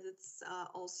see that it's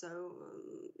also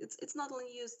it's not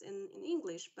only used in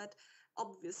English, but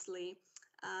obviously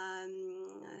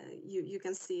you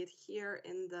can see it here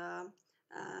in the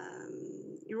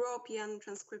European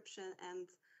transcription and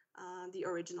the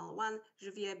original one,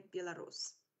 Żyje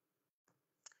Belarus.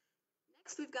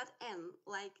 Next we've got N,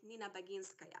 like Nina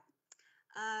Baginskaya.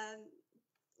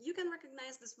 You can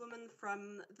recognize this woman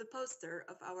from the poster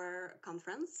of our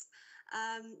conference.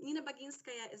 Nina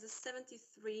Baginskaya is a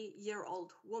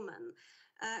 73-year-old woman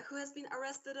who has been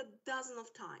arrested a dozen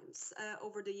of times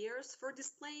over the years for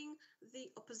displaying the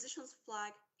opposition's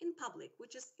flag in public,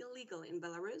 which is illegal in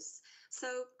Belarus. So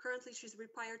currently she's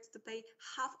required to pay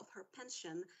half of her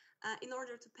pension in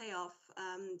order to pay off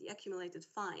the accumulated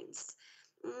fines.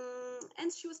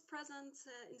 And she was present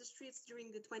in the streets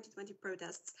during the 2020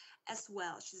 protests as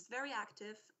well. She's very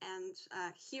active, and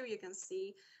here you can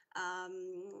see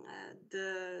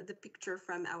the picture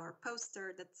from our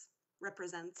poster that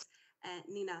represents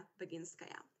Nina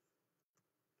Baginskaya.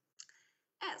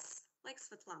 S, like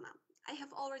Svetlana. I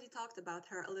have already talked about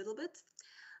her a little bit.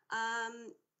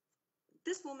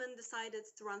 This woman decided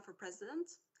to run for president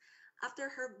after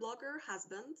her blogger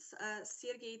husband,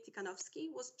 Sergei Tikhanovsky,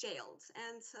 was jailed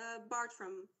and barred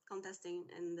from contesting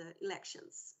in the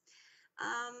elections.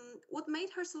 What made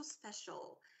her so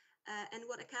special and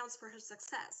what accounts for her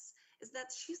success is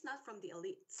that she's not from the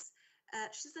elites.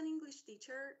 She's an English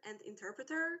teacher and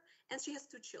interpreter, and she has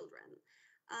 2 children.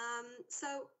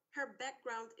 So her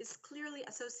background is clearly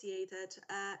associated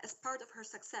as part of her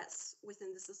success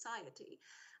within the society.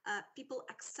 People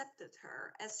accepted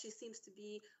her as she seems to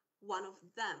be one of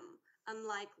them,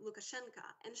 unlike Lukashenko,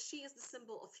 and she is the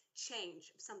symbol of change,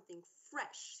 of something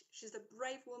fresh. She's a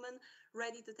brave woman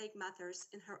ready to take matters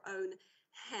in her own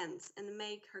hands and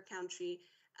make her country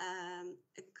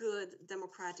a good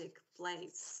democratic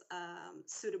place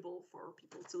suitable for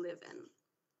people to live in.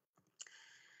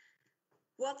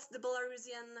 What's the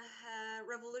Belarusian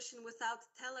revolution without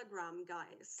Telegram,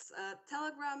 guys?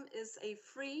 Telegram is a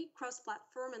free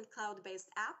cross-platform and cloud-based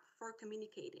app for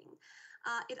communicating.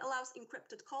 It allows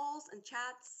encrypted calls and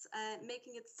chats,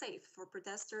 making it safe for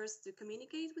protesters to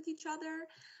communicate with each other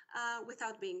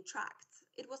without being tracked.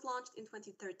 It was launched in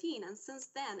 2013, and since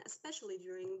then, especially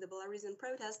during the Belarusian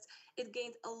protests, it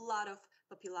gained a lot of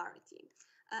popularity.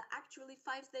 Actually,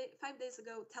 5 days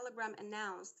ago, Telegram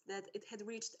announced that it had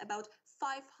reached about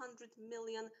 500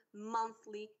 million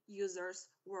monthly users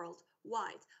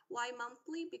worldwide. Why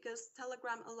monthly? Because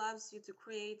Telegram allows you to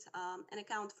create an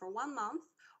account for 1 month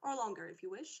or longer if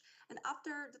you wish, and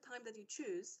after the time that you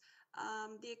choose,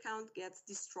 the account gets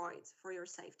destroyed for your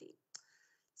safety.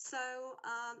 So,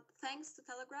 thanks to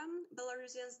Telegram,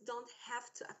 Belarusians don't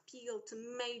have to appeal to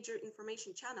major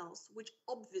information channels, which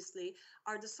obviously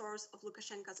are the source of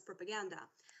Lukashenko's propaganda.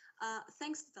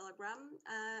 Thanks to Telegram,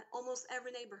 almost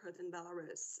every neighborhood in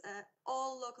Belarus,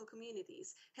 all local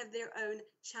communities have their own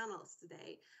channels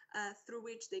today through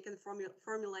which they can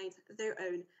formulate their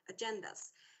own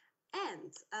agendas.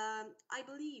 And I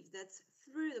believe that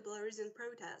through the Belarusian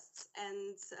protests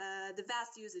and the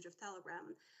vast usage of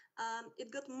Telegram,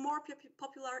 it got more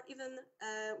popular even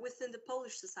within the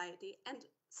Polish society and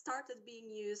started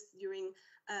being used during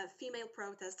female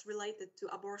protests related to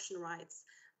abortion rights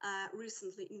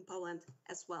recently in Poland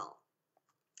as well.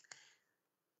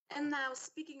 And now,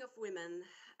 speaking of women,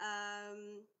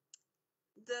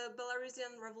 the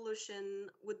Belarusian revolution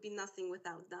would be nothing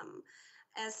without them,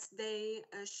 as they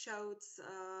showed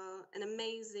an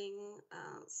amazing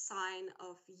sign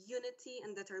of unity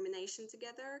and determination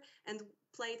together and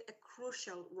played a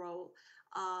crucial role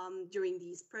during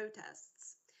these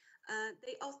protests.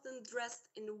 They often dressed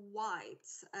in white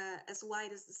as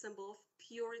the symbol of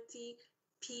purity,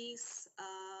 peace,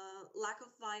 lack of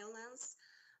violence.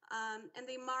 And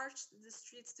they marched the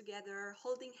streets together,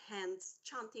 holding hands,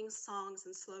 chanting songs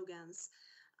and slogans,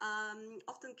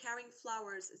 often carrying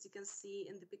flowers, as you can see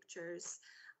in the pictures,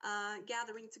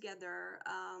 gathering together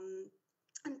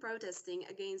and protesting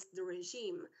against the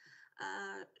regime,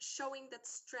 showing that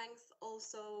strength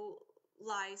also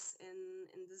lies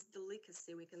in this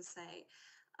delicacy, we can say.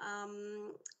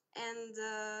 And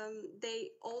they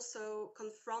also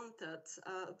confronted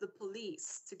the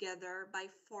police together by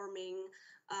forming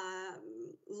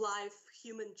live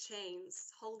human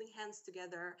chains, holding hands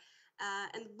together,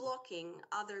 and blocking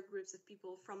other groups of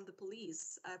people from the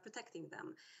police, protecting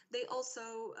them. They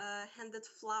also handed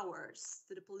flowers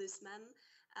to the policemen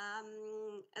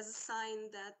as a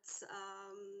sign that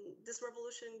this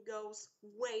revolution goes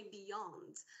way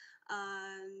beyond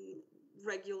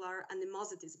regular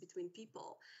animosities between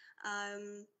people.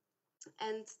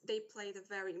 And they played a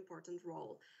very important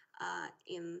role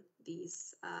in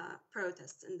these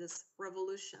protests, in this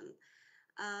revolution.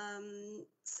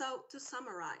 So to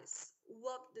summarize,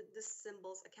 what did these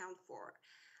symbols account for?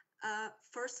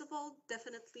 First of all,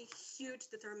 definitely huge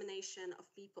determination of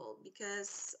people,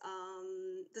 because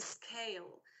the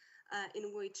scale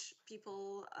in which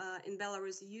people in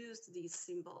Belarus used these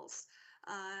symbols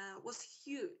was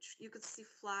huge. You could see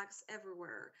flags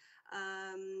everywhere,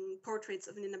 portraits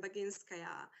of Nina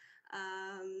Baginskaya.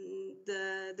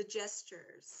 The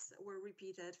gestures were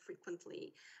repeated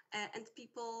frequently, and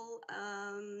people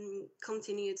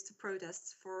continued to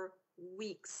protest for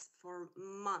weeks, for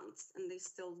months, and they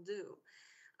still do.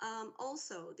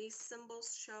 Also, these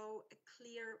symbols show a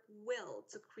clear will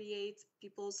to create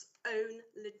people's own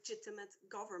legitimate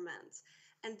government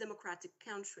and democratic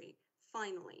country,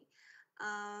 finally.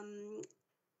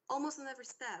 Almost on every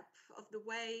step of the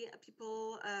way,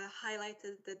 people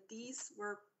highlighted that these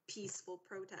were peaceful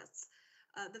protests.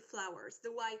 The flowers,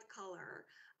 the white color,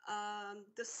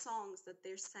 the songs that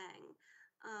they sang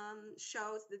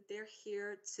shows that they're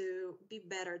here to be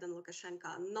better than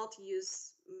Lukashenko, not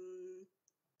use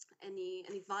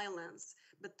any violence,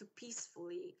 but to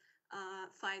peacefully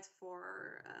fight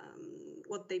for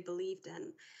what they believed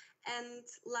in. And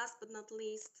last but not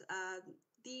least,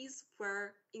 these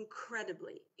were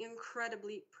incredibly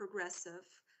progressive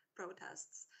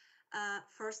protests.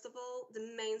 First of all,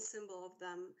 the main symbol of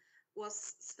them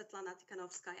was Svetlana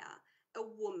Tikhanovskaya, a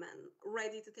woman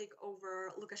ready to take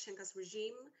over Lukashenko's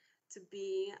regime, to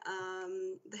be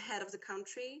the head of the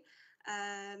country.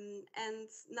 And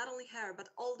not only her, but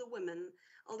all the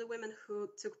women who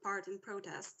took part in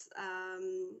protests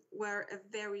were a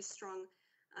very strong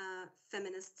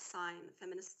feminist sign,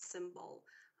 feminist symbol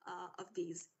of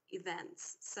these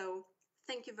events. So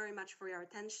thank you very much for your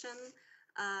attention.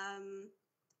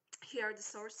 Here are the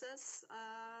sources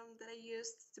that I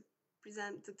used to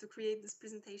present, to create this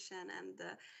presentation, and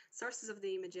the sources of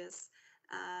the images.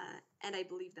 And I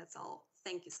believe that's all.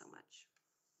 Thank you so much.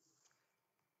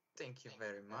 Thank you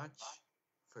very much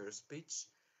for your speech.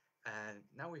 And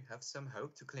now we have some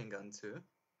hope to cling on to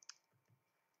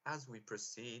as we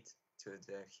proceed to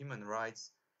the human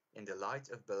rights in the light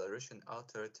of Belarusian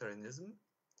authoritarianism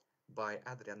by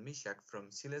Adrian Misiak from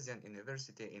Silesian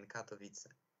University in Katowice.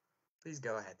 Please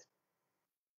go ahead.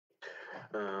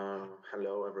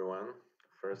 Hello, everyone.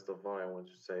 First of all, I want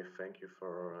to say thank you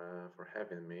for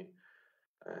having me.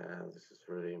 This is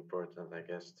really important, I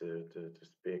guess, to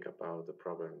speak about the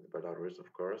problem in Belarus,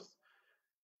 of course.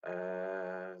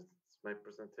 My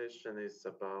presentation is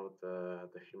about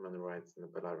the human rights in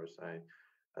Belarus.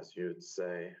 As you'd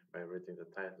say by reading the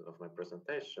title of my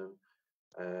presentation,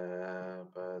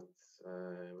 but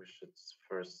we should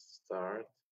first start.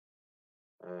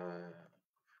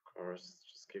 Of course,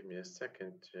 just give me a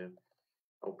second to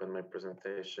open my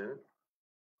presentation.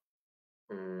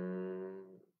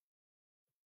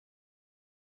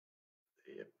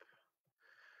 Yep.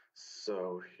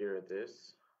 So here it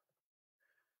is.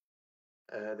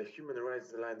 The human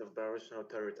rights line of Belarusian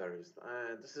authorities.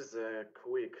 This is a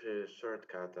quick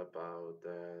shortcut about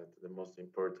the most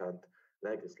important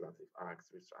legislative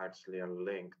acts, which actually are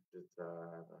linked to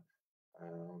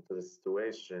the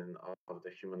situation of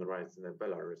the human rights in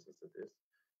Belarus as it is.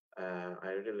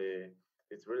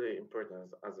 It's really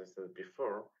important, as I said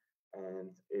before, and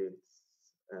it's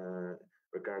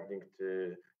regarding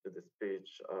to the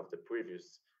speech of the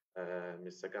previous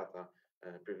Ms. Sagata,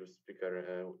 previous speaker.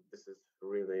 This is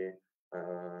really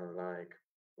like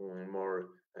more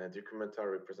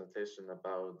documentary presentation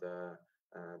about the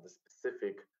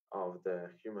specific of the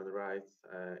human rights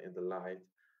in the light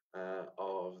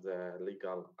of the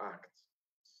legal act.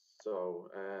 So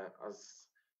as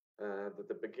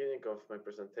the beginning of my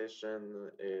presentation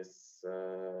is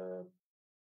a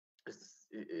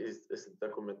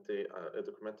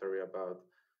documentary about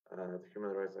the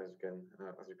human rights, as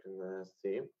you can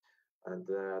see, and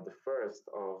the first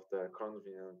of the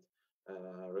convenient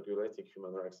regulating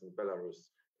human rights in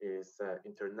Belarus is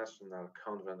International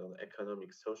Convention on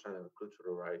Economic, Social, and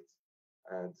Cultural Rights.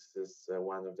 And this is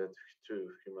one of the two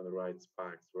human rights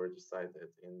pacts were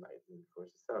decided in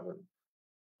 1947.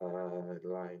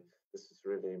 Like this is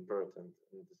really important,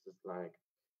 and this is like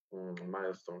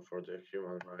milestone for the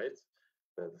human rights.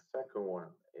 The second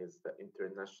one is the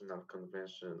International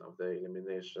Convention of the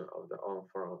Elimination of the All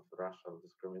Form of Racial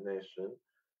Discrimination.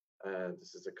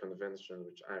 This is a convention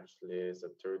which actually is a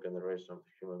third generation of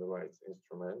the human rights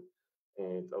instrument.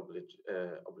 It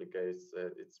obligates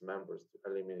its members to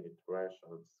eliminate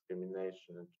racial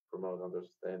discrimination and to promote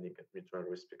understanding and mutual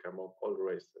respect among all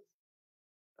races.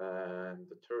 And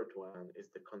the third one is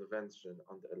the Convention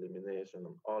on the Elimination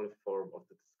of all form of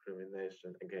the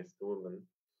discrimination against women,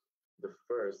 the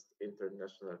first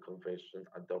international convention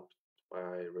adopted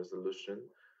by resolution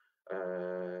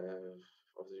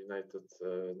of the United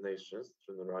Nations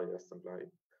General Assembly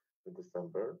in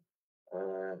December.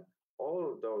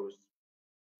 All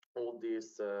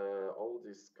these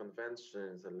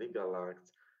conventions and legal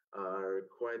acts are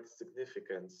quite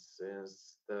significant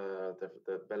since the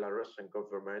Belarusian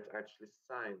government actually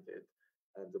signed it,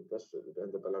 and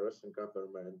the Belarusian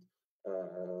government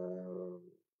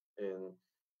in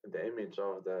the image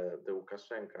of the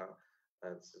Lukashenko,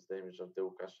 and this is the image of the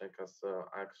Lukashenko. So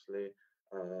actually,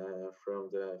 from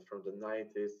the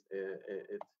 90s,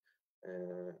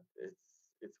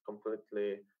 it's completely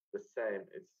the same.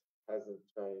 It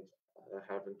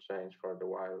haven't changed for a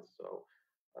while. So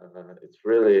it's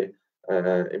really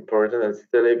important and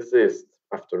still exists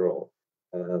after all.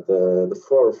 The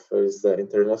fourth is the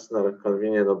International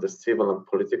Convention of the Civil and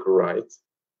Political Rights.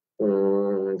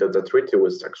 The treaty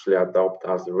was actually adopted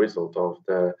as a result of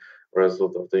the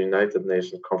United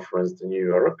Nations Conference in New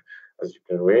York, as you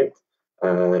can read,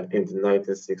 in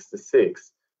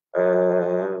 1966.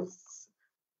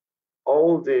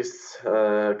 All these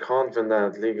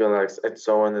convenant legal acts and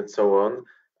so on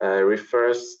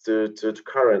refers to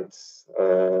current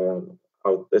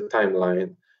the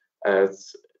timeline,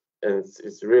 as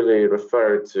it's really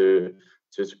referred to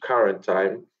current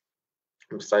time.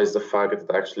 Besides the fact that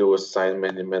it actually was signed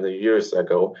many years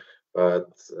ago, but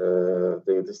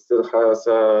they still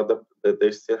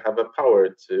have a power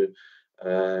to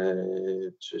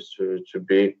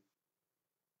be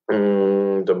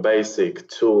the basic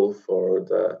tool for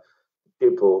the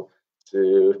people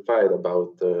to fight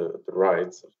about the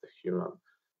rights of the human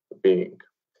being.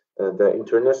 The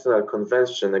International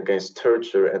Convention Against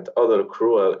Torture and Other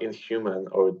Cruel, Inhuman,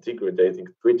 or Degrading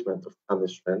Treatment of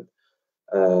Punishment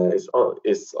is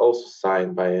also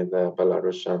signed by the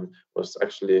Belarusian, was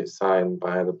actually signed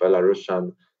by the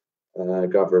Belarusian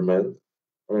government.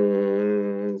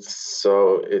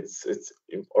 So it's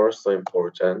also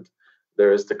important.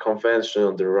 There is the Convention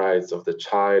on the Rights of the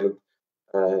Child.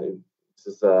 This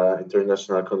is an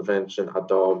international convention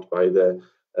adopted by the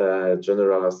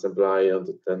General Assembly on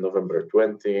November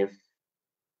 20.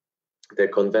 The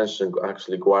convention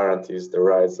actually guarantees the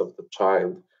rights of the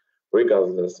child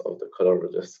regardless of the color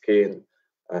of the skin,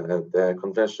 and the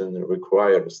convention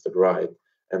requires the right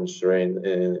ensuring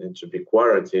to be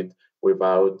guaranteed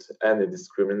without any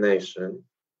discrimination.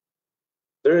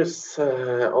 There is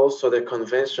also the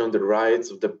Convention on the Rights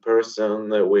of the Person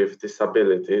with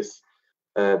Disabilities.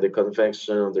 The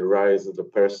Convention on the Rights of the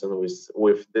Person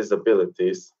with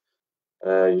Disabilities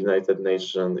United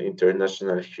Nations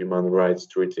International Human Rights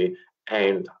Treaty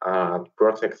aimed at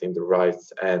protecting the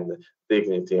rights and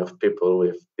dignity of people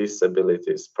with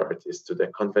disabilities. Parties to the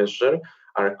convention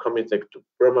are committed to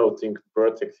promoting,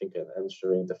 protecting, and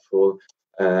ensuring the full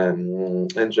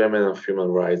enjoyment of human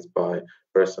rights by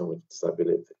persons with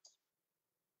disabilities.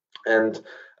 And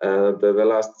the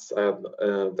last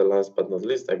but not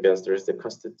least, I guess, there is the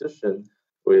Constitution,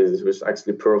 which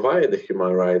actually provide the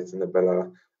human rights in the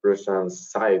Belarusian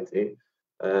society.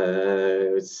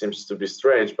 It seems to be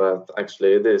strange, but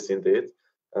actually it is indeed.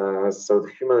 So the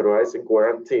human rights are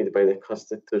guaranteed by the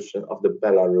Constitution of the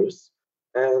Belarus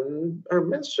and are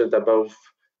mentioned above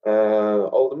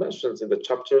all the mentions in the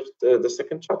chapter, the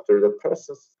second chapter, the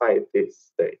person, society,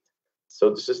 state. So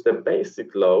this is the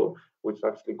basic law which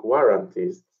actually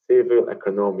guarantees civil,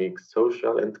 economic,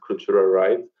 social, and cultural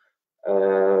rights,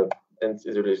 and it's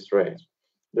really strange.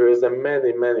 There is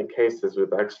many cases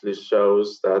which actually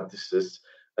shows that this is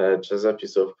just a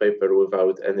piece of paper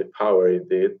without any power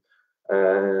indeed.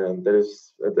 There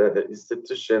is the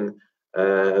institution,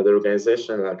 the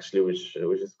organization actually, which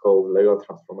is called Legal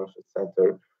Transformation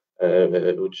Center,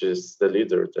 which is the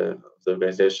leader of the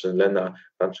organization, Lena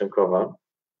Panchenkova.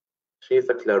 She is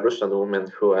actually a Russian woman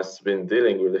who has been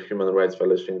dealing with the human rights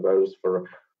violation in Belarus for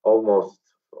almost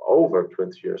over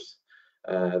 20 years.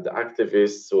 The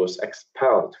activist was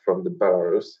expelled from the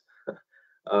Belarus.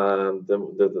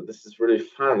 This is really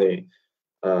funny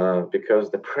because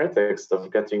the pretext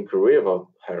of getting rid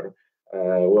of her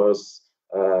was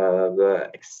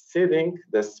the exceeding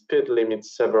the speed limit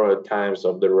several times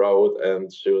of the road,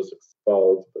 and she was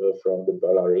expelled from the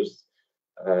Belarus.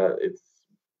 It's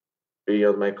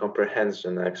beyond my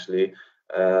comprehension, actually,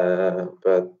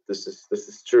 but this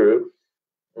is true.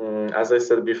 As I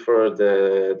said before,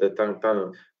 the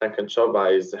Panchenkova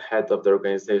is the head of the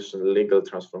organization Legal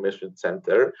Transformation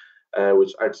Center,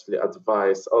 which actually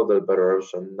advise other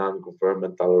Belarusian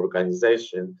non-governmental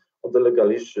organizations on the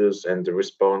legal issues and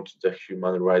respond to the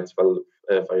human rights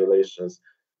violations,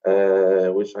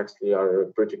 which actually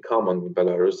are pretty common in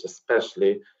Belarus,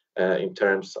 especially in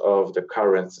terms of the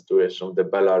current situation of the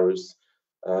Belarus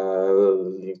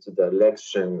linked to the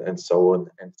election and so on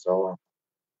and so on.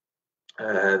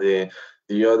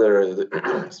 The other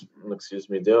excuse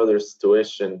me, the other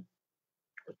situation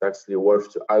actually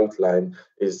worth to outline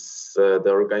is the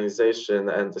organization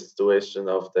and the situation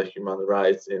of the human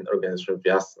rights in organization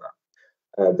Viasna.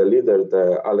 The leader,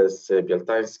 the Ales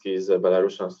Bialtański, is a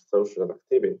Belarusian social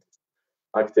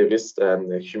activist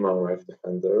and human rights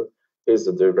defender. He is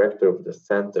the director of the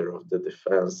Center of the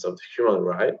Defense of the Human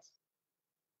Rights.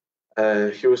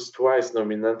 He was twice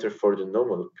nominated for the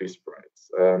Nobel Peace Prize.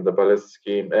 The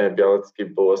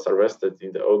Bialtański was arrested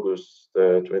in August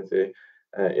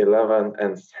 2011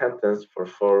 and sentenced for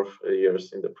 4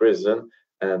 years in the prison.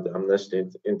 And Amnesty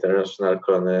International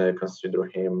consider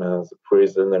him as a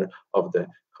prisoner of the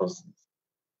conscience.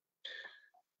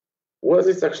 What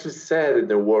is actually said in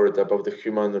the world about the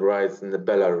human rights in the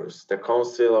Belarus? The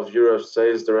Council of Europe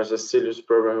says there is a serious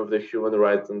problem with the human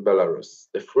rights in Belarus.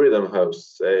 The Freedom House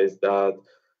says that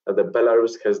the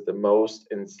Belarus has the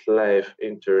most enslaved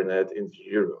internet in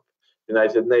Europe.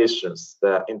 United Nations,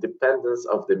 the independence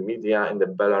of the media in the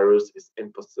Belarus is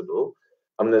impossible.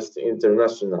 Amnesty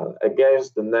International,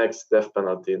 against the next death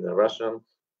penalty in the Russian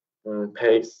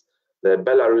pace. The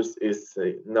Belarus is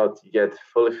not yet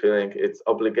fulfilling its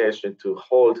obligation to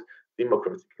hold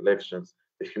democratic elections.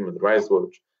 The Human Rights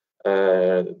Watch.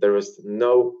 There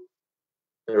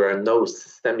are no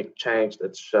systemic change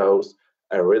that shows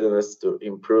a readiness to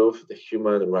improve the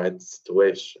human rights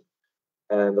situation.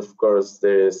 And of course,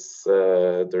 there is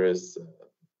the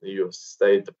U.S.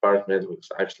 State Department, which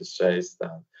actually says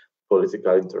that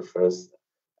political interference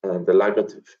and the lack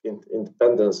of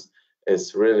independence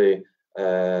is really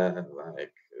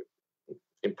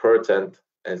important.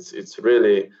 It's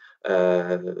really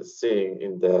seeing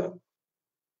in the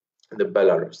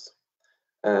Belarus.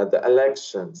 The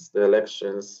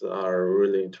elections are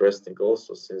really interesting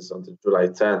also, since on July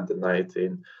 10th,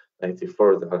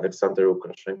 1994, Alexander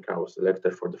Lukashenko was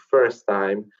elected for the first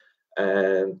time,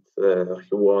 and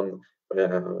he won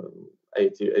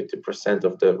 80%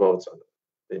 of the votes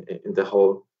in the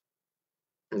whole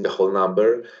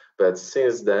number. But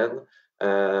since then,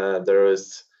 there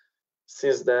is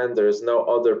no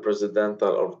other presidential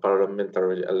or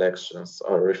parliamentary elections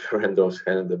or referendums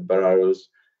in the Belarus,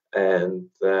 and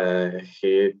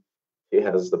he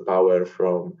has the power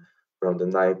from the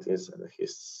 90s, and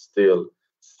he's still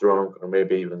strong, or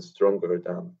maybe even stronger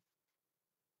than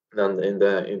in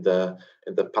the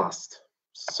past.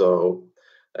 So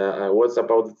What's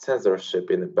about the censorship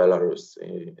in Belarus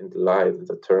in the light of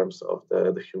the terms of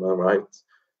the human rights?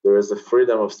 There is a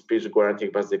freedom of speech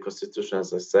guaranteed by the constitution,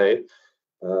 as I say,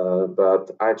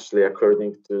 but actually,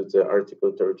 according to the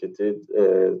Article 32,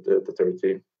 the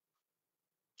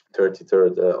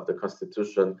 33rd of the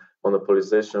Constitution,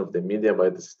 monopolization of the media by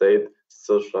the state,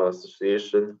 social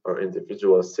association, or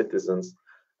individual citizens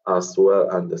as well,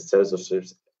 and the censorship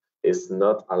is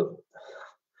not allowed.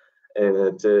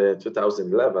 In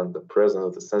 2011, the president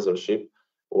of the censorship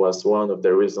was one of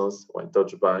the reasons why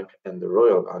Deutsche Bank and the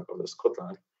Royal Bank of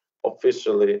Scotland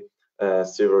officially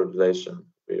civil relation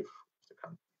with the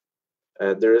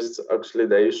country. There is actually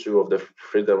the issue of the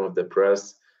freedom of the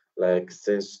press. Like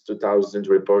since 2000,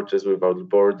 Reporters Without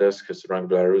Borders has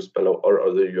ranked Belarus below all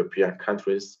other European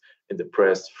countries in the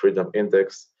Press Freedom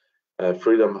Index.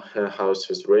 Freedom House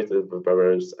has rated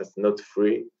Belarus as not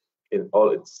free in all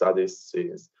its studies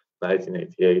since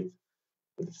 1988.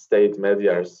 The state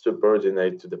media are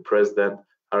subordinate to the president.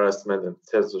 Harassment and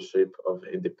censorship of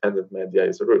independent media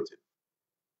is routine.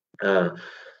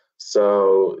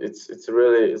 So it's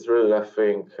really I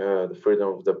think the freedom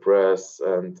of the press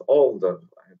and all the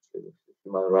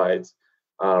human rights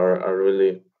are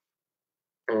really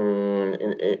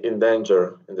in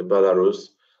danger in the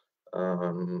Belarus.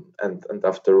 And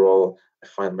after all, I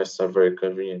find myself very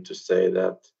convenient to say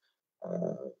that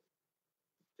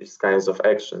these kinds of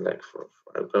action, like for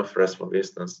a conference, for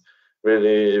instance,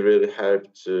 really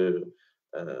help to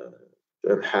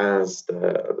enhance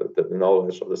the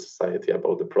knowledge of the society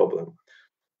about the problem.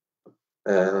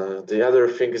 The other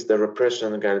thing is the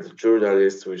repression against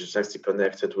journalists, which is actually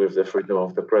connected with the freedom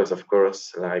of the press, of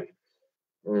course, like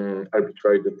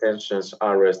arbitrary detentions,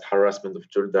 arrest, harassment of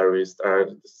journalists.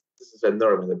 This is a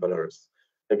norm in the Belarus.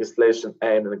 Legislation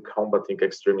aimed at combating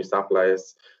extremist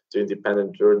applies to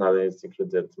independent journalists,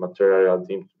 included material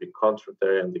deemed to be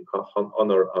contrary and the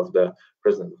honor of the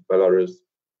president of Belarus.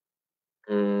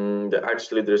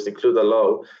 Actually, there's include a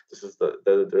law. This is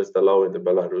there's the law in the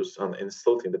Belarus on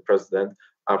insulting the president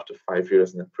up to 5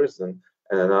 years in prison,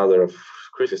 and another of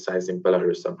criticizing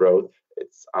Belarus abroad.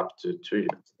 It's up to 2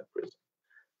 years in prison.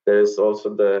 There is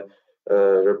also the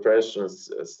repression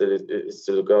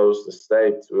still goes. The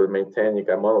state will maintaining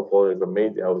a monopoly of the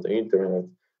media of the internet,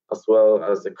 as well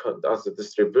as the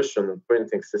distribution and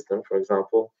printing system, for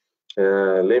example,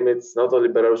 limits not only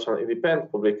Belarusian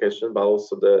independent publication, but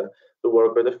also the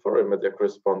work by the foreign media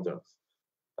correspondents.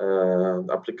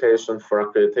 Application for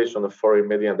accreditation of foreign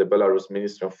media and the Belarus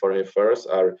Ministry of Foreign Affairs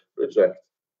are rejected.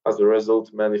 As a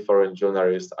result, many foreign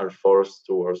journalists are forced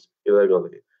to work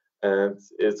illegally. And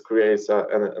it creates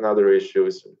another issue,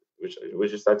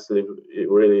 which is actually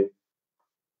really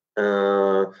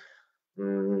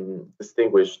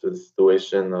distinguished the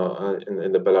situation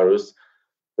in the Belarus,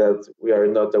 that we are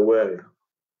not aware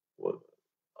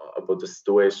about the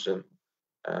situation.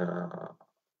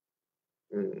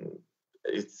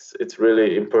 It's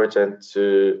really important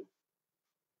to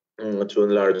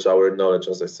enlarge our knowledge,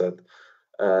 as I said,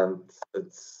 and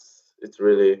it's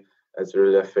really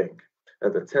a thing.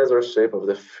 And the censorship of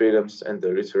the films and the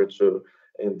literature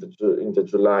in the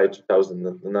July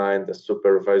 2009, the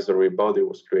supervisory body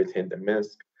was created in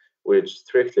Minsk, which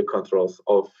strictly controls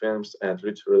all films and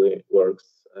literary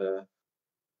works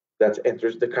that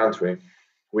enters the country.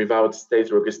 Without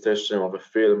state registration of a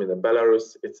film in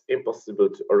Belarus, it's impossible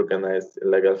to organize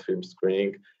illegal film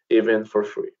screening, even for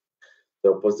free.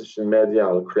 The opposition media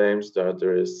claims that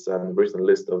there is a written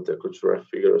list of the cultural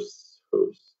figures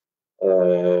whose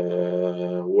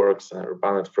works are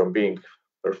banned from being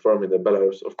performed in the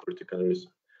Belarus of political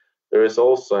reasons. There is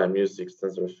also a music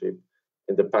censorship.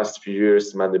 In the past few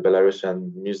years, many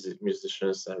Belarusian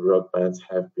musicians and rock bands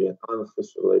have been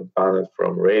unofficially banned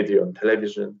from radio and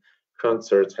television.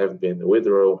 Concerts have been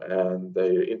withdrawn and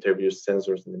their interviews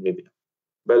censored in the media.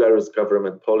 Belarus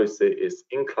government policy is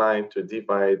inclined to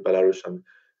divide Belarusian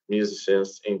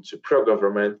musicians into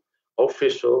pro-government,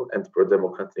 official, and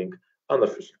pro-democratic,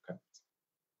 unofficial countries.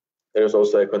 There's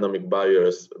also economic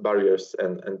barriers,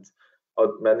 and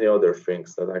many other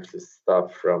things that actually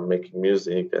stop from making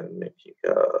music and making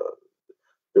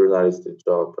journalistic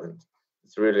job, and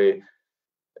it's really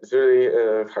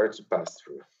hard to pass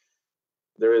through.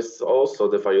 There is also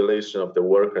the violation of the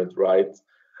workers' rights,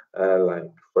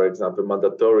 like for example,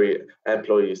 mandatory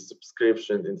employee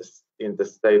subscription in the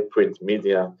state print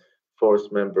media,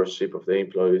 forced membership of the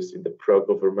employees in the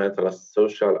pro-governmental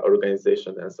social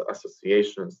organizations and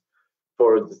associations,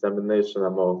 for dissemination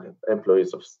among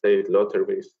employees of state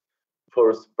lotteries,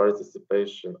 forced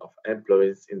participation of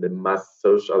employees in the mass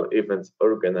social events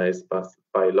organized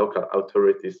by local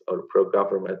authorities or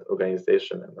pro-government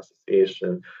organization and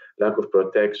association, lack of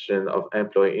protection of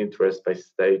employee interests by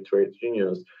state trade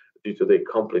unions due to the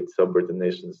complete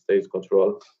subordination to state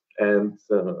control, and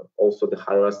also the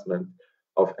harassment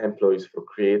of employees for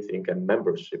creating a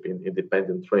membership in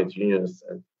independent trade unions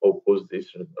and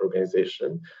opposition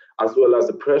organization, as well as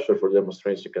the pressure for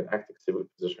demonstration and active civil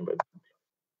position by the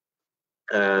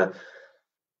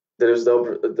there is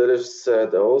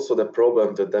also the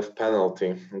problem, the death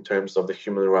penalty in terms of the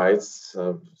human rights,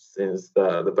 since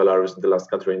the Belarus is the last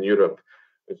country in Europe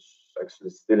which actually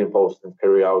still imposed and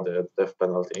carry out the death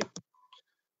penalty.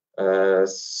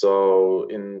 So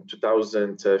in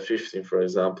 2015, for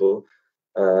example,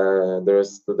 there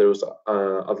was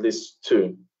at least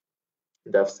 2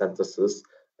 death sentences.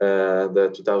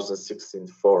 The 2016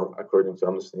 4, according to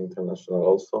Amnesty International,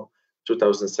 also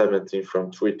 2017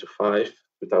 from 3 to 5,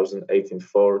 2018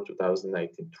 4,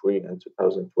 2019 3, and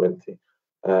 2020.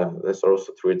 There's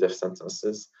also 3 death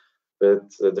sentences.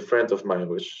 But the friend of mine,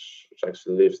 which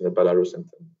actually lives in Belarus and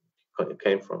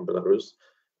came from Belarus,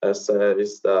 said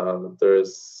is that there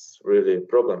is really a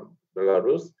problem in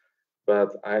Belarus,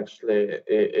 but actually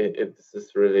this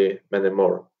is really many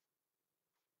more.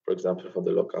 For example, for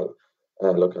the local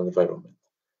environment,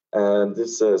 and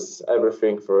this is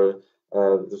everything for.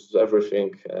 This is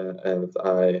everything, and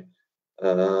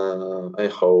I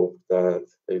hope that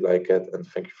they like it, and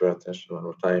thank you for your attention one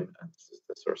more time. And this is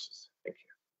the sources. Thank you.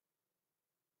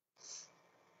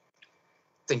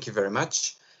 Thank you very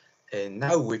much. And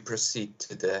now we proceed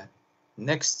to the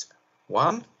next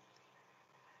one,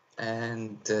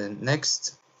 and the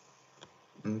next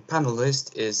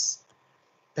panelist is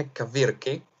Pekka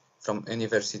Virki from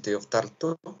University of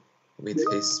Tartu with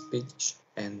his speech,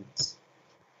 and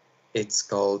it's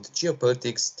called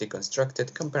Geopolitics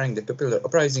Deconstructed, Comparing the Popular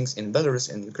Uprisings in Belarus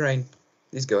and Ukraine.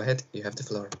 Please go ahead, you have the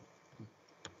floor.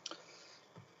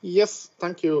 Yes,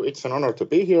 thank you. It's an honor to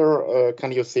be here.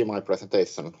 Can you see my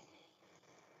presentation?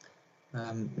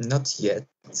 Not yet.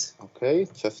 Okay,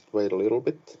 just wait a little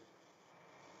bit.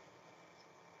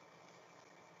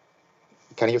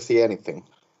 Can you see anything?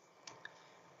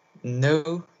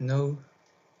 No.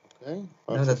 Okay.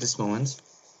 Not at this moment.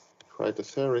 Try to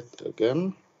share it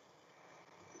again.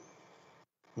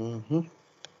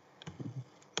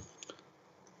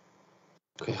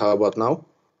 Okay, how about now?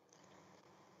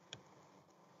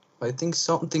 I think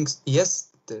something's,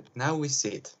 yes, now we see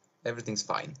it. Everything's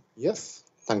fine. Yes,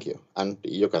 thank you. And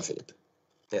you can see it?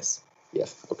 Yes.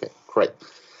 Yes, okay, great.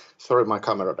 Sorry, my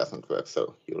camera doesn't work,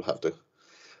 so you'll have to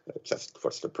just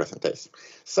watch the presentation.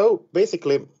 So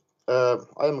basically, I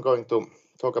am going to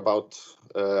talk about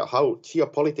how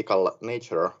geopolitical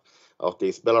nature of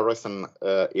these Belarusian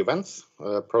events,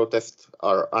 protests,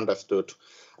 are understood.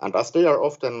 And as they are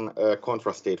often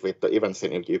contrasted with the events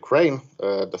in Ukraine,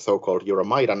 the so-called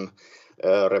Euromaidan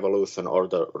revolution, or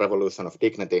the revolution of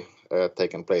dignity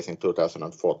taken place in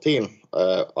 2014,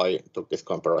 I took this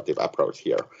comparative approach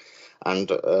here.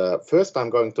 And first I'm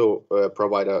going to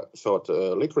provide a short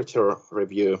literature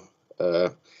review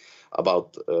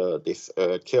about this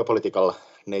geopolitical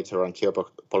nature and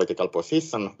geopolitical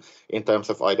position in terms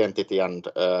of identity and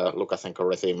Lukashenko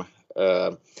regime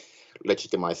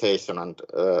legitimization and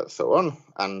so on.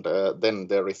 And then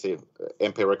there is the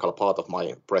empirical part of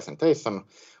my presentation,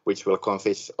 which will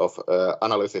consist of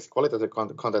analysis, qualitative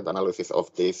content analysis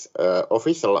of these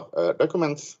official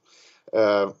documents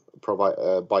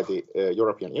provided by the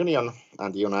European Union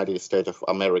and the United States of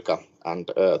America,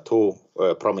 and 2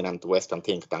 prominent Western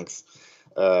think tanks.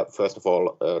 First of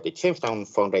all, the Jamestown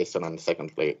Foundation, and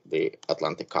secondly, the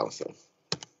Atlantic Council.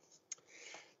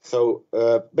 So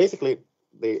basically,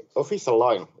 the official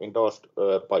line endorsed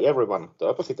by everyone, the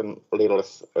opposition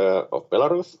leaders of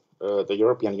Belarus, the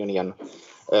European Union,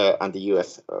 and the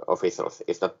US officials,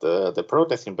 is that the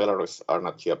protests in Belarus are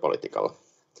not geopolitical.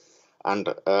 And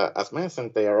as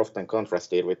mentioned, they are often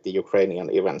contrasted with the Ukrainian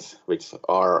events, which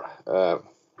are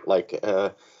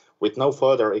with no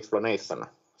further explanation,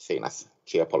 seen as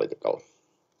geopolitical.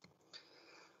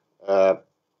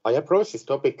 I approach this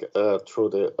topic through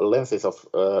the lenses of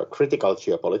critical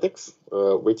geopolitics,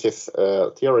 which is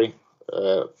a theory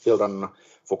built on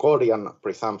Foucauldian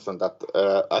presumption that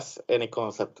as any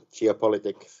concept,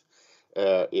 geopolitics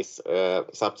is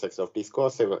subject of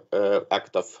discursive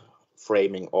act of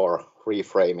framing or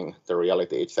reframing the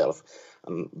reality itself.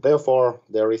 And therefore,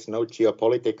 there is no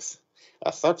geopolitics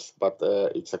as such, but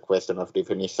it's a question of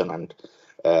definition and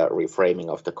reframing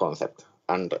of the concept.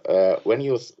 And when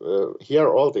you hear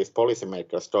all these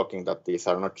policymakers talking that these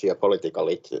are not geopolitical,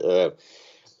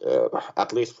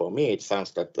 at least for me, it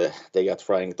sounds that they are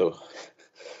trying to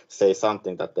say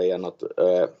something that they are not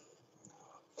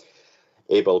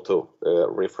able to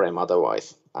reframe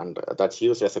otherwise. And that's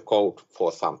used as a code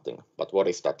for something. But what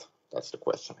is that? That's the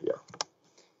question here.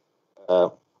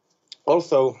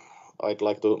 Also, I'd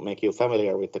like to make you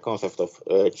familiar with the concept of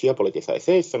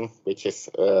geopoliticization, which is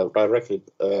directly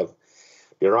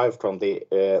derived from the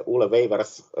Ole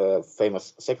Weber's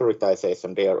famous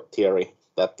securitization theory,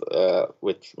 that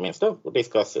which means the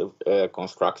discursive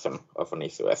construction of an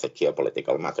issue as a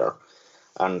geopolitical matter.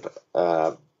 And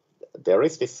there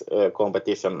is this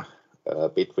competition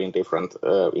between different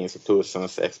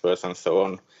institutions, experts, and so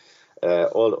on,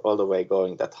 all the way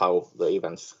going that how the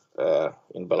events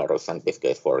in Belarus, and this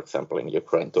case, for example, in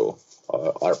Ukraine too,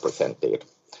 are presented.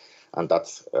 And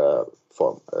that's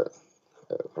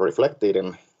reflected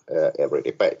in every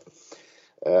debate.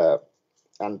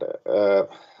 And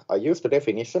I used the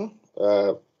definition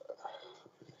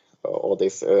or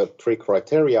these three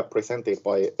criteria presented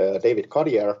by David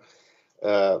Cadier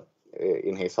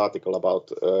in his article about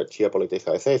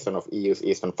geopoliticization of EU's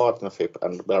Eastern Partnership,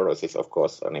 and Belarus is, of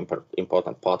course, an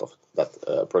important part of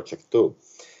that project too.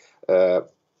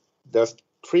 There's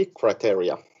three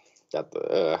criteria that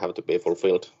have to be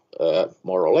fulfilled,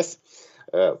 more or less,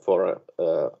 for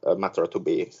a matter to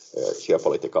be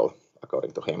geopolitical,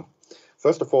 according to him.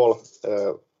 First of all,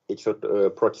 it should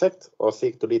project or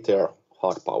seek to deter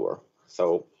hard power.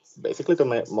 So basically,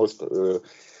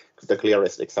 the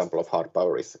clearest example of hard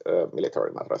power is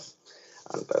military matters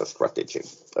and strategy.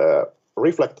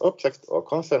 Reflect objects or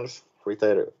concerns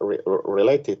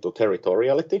related to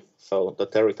territoriality. So the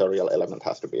territorial element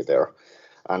has to be there,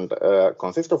 and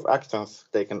consist of actions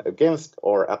taken against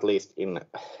or at least in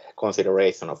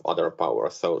consideration of other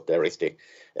powers. So there is the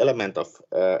element of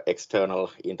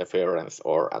external interference,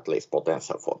 or at least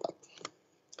potential for that.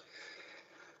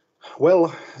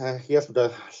 Well, here's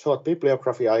the short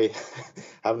bibliography. I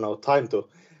have no time to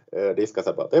discuss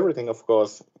about everything, of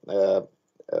course,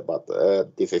 but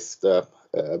this is the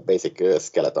basic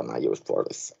skeleton I used for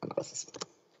this analysis.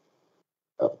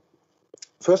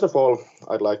 First of all,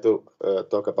 I'd like to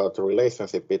talk about the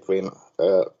relationship between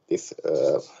this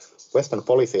Western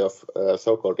policy of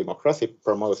so-called democracy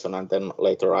promotion, and then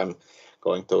later I'm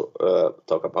going to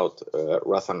talk about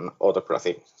Russian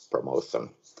autocracy promotion.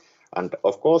 And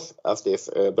of course, as these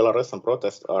Belarusian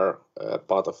protests are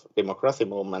part of democracy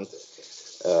movement,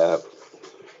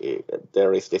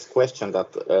 there is this question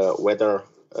that whether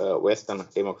Western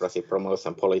democracy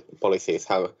promotion policies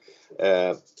have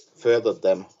furthered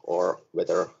them, or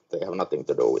whether they have nothing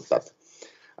to do with that.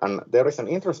 And there is an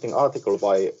interesting article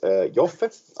by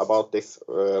Joffe about this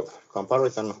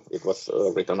comparison. It was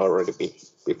written already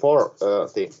before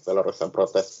the Belarusian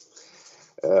protests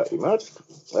emerged.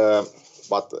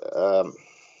 But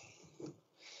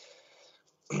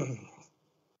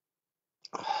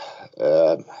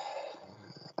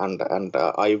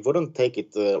I wouldn't take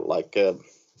it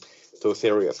too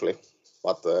seriously,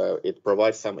 but it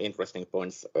provides some interesting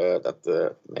points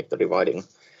that make the dividing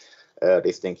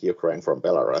distinct Ukraine from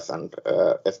Belarus, and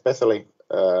especially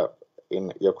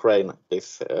in Ukraine,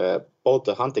 this both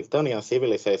the Huntingtonian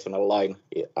civilizational line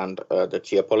and the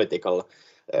geopolitical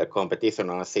competition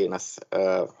are seen as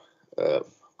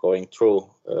going through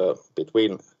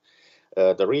between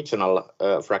the regional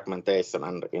fragmentation,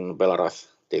 and in Belarus,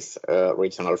 this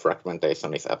regional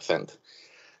fragmentation is absent.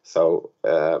 So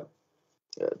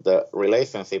the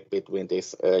relationship between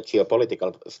these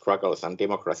geopolitical struggles and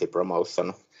democracy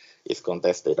promotion is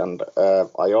contested. And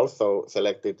I also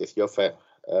selected this Joffe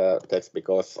text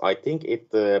because I think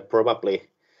it probably,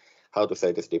 how to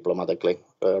say this diplomatically,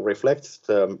 reflects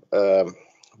the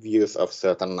views of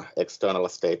certain external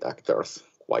state actors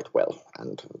quite well,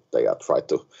 and they are tried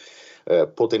to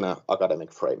put in an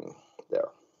academic framing there.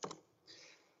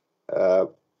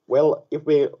 Well, if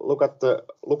we look at the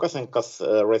Lukashenko's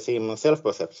regime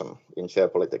self-perception in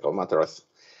geopolitical matters,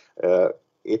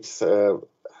 it's the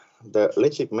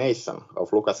legitimation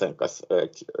of Lukashenko's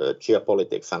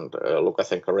geopolitics and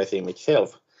Lukashenko regime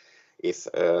itself is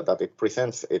that it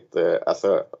presents it as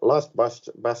a last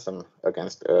bastion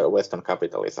against Western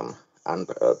capitalism. And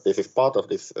this is part of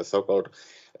this so-called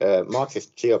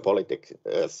Marxist geopolitics,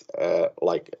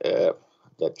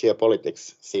 the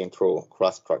geopolitics seen through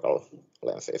class struggle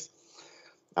lenses.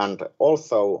 And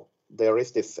also there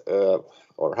is this,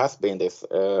 or has been this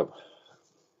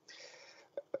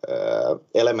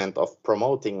element of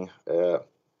promoting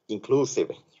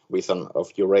inclusive vision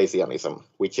of Eurasianism,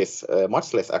 which is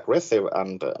much less aggressive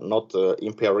and not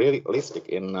imperialistic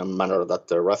in a manner that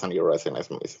Russian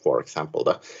Eurasianism is, for example,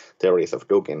 the theories of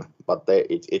Dugin. But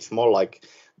it's more like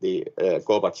the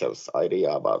Gorbachev's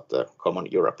idea about the common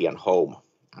European home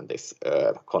and this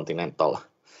continental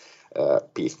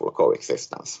peaceful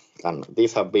coexistence. And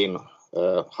these have been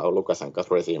how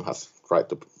Lukashenko's regime has tried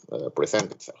to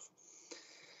present itself.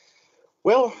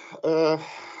 Well,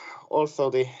 also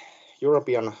the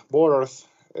European borders,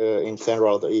 in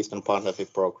general, the Eastern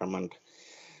Partnership Program, and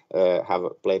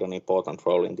have played an important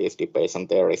role in these debates, and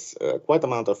there is quite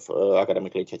amount of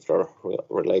academic literature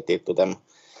related to them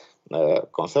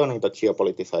concerning the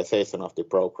geopoliticization of the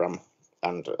program.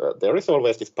 And there is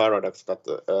always this paradox that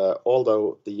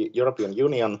although the European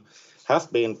Union has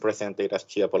been presented as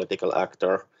geopolitical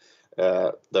actor,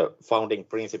 the founding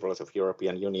principles of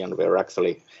European Union were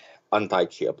actually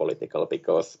anti-geopolitical,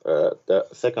 because the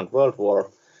Second World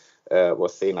War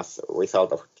was seen as a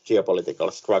result of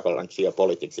geopolitical struggle and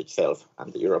geopolitics itself,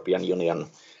 and the European Union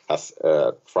has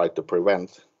tried to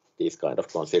prevent these kind of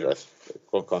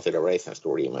considerations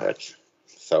to re-emerge.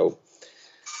 So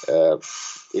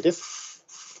it is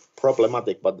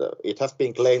problematic, but it has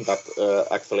been claimed that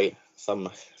actually some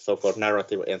so-called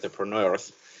narrative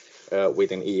entrepreneurs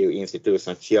within EU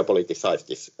institutions geopoliticize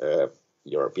this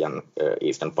European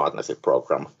Eastern Partnership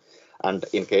Program. And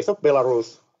in case of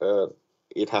Belarus,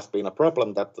 it has been a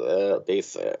problem that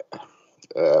these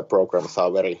programs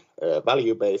are very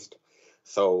value-based.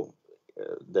 So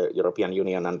the European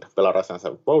Union and Belarusians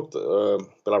have both,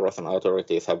 Belarusian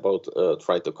authorities have both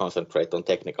tried to concentrate on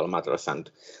technical matters,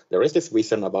 and there is this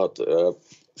vision about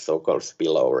so-called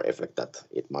spillover effect that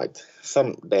it might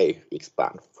someday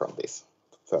expand from this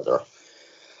further,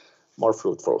 more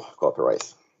fruitful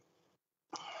cooperation.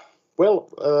 Well,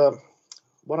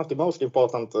 one of the most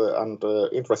important and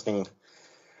interesting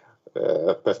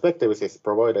perspectives is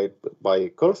provided by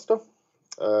Kolsto,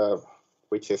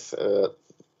 which is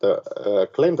the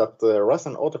claim that the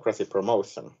Russian autocracy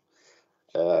promotion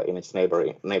in its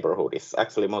neighborhood is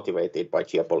actually motivated by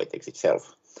geopolitics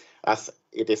itself, as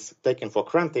it is taken for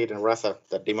granted in Russia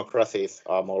that democracies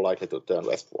are more likely to turn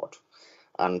westward.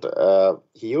 And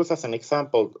he used as an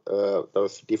example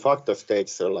those de facto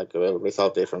states like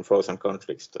resulted from frozen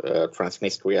conflicts,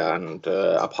 Transnistria and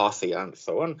Abkhazia and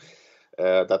so on,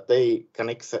 that they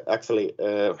can actually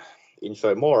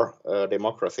enjoy more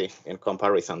democracy in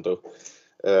comparison to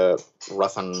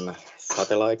Russian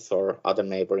satellites or other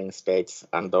neighboring states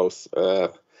and those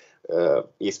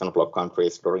Eastern Bloc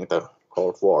countries during the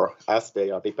Cold War, as they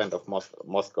are dependent on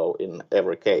Moscow in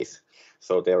every case.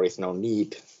 So there is no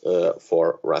need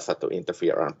for Russia to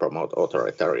interfere and promote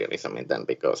authoritarianism in them,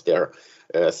 because their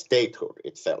statehood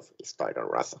itself is tied on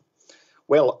Russia.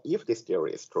 Well, if this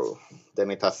theory is true,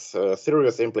 then it has a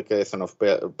serious implication of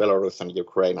Belarus and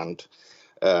Ukraine, and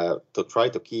to try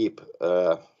to keep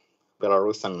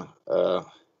Belarusian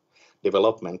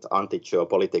development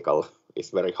anti-geopolitical is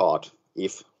very hard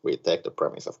if we take the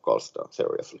premise of Kolsto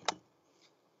seriously.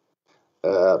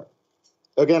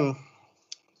 Again,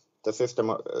 the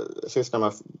system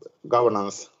of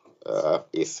governance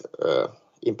is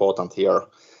important here,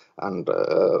 and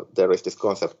there is this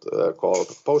concept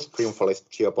called post-triumphalist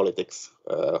geopolitics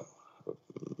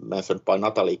mentioned by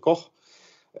Natalie Koch,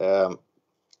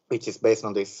 which is based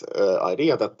on this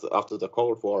idea that after the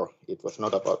Cold War, it was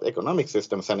not about economic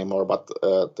systems anymore, but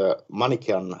the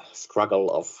Manichaean struggle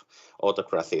of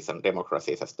autocracies and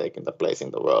democracies has taken the place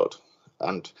in the world.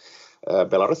 And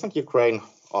Belarus and Ukraine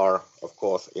are, of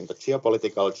course, in the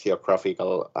geopolitical,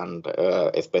 geographical, and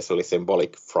especially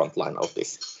symbolic frontline of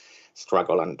this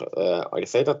struggle. And I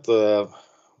say that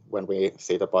when we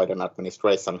see the Biden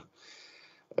administration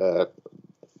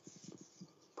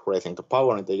raising the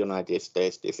power in the United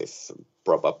States, this is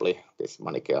probably this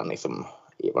Manichaeanism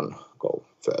even go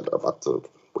further, but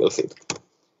we'll see.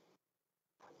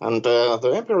 And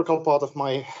the empirical part of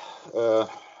my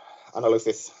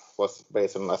analysis was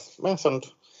based on, as mentioned,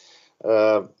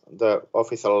 the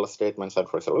official statements and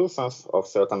resolutions of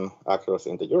certain actors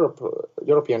in the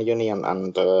European Union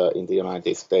and in the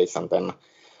United States, and then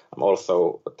I'm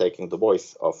also taking the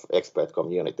voice of expert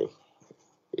community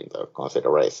in the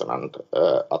consideration. And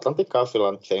Atlantic Council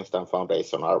and Jamestown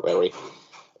Foundation are very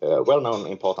well-known,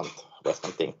 important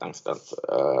Western think tanks that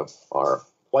are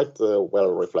quite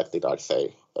well reflected, I'd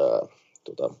say, to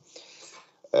the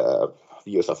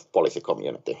views of policy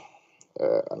community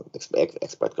and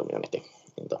expert community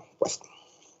in the West.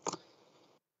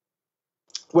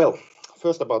 Well,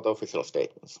 first about the official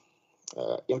statements.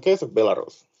 In case of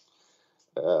Belarus,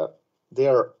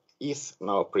 there is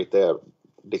no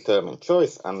predetermined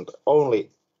choice, and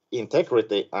only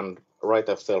integrity and right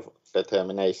of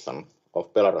self-determination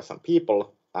of Belarusian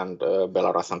people and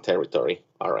Belarusian territory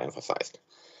are emphasized.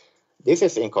 This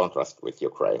is in contrast with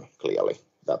Ukraine, clearly,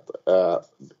 that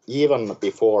even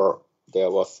before there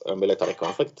was a military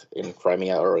conflict in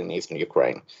Crimea or in eastern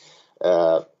Ukraine,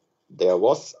 there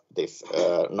was this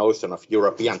notion of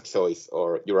European choice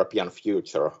or European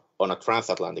future on a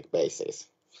transatlantic basis.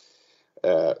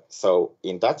 So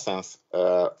in that sense,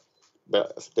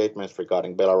 the statements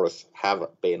regarding Belarus have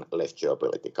been less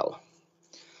geopolitical.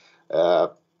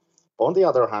 On the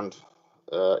other hand,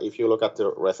 if you look at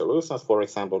the resolutions, for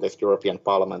example, this European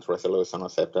Parliament resolution on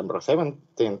September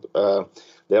 17th,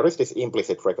 there is this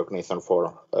implicit recognition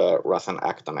for Russian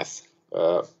actness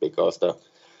because the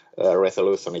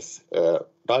resolution is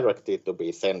directed to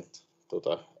be sent to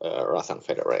the Russian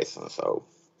Federation. So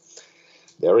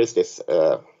there is this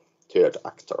third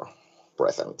actor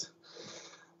present.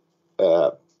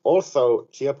 Also,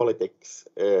 geopolitics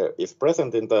is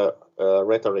present in the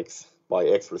rhetorics by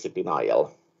explicit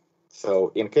denial.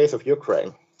 So in case of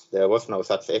Ukraine, there was no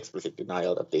such explicit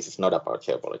denial that this is not about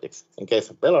geopolitics. In case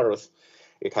of Belarus,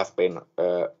 it has been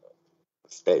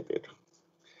stated.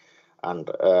 And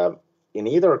in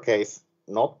either case,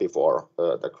 not before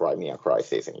the Crimea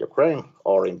crisis in Ukraine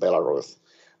or in Belarus,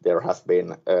 there has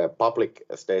been public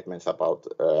statements about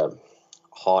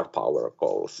hard power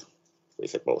goals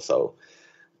visible. So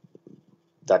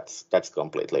that's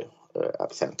completely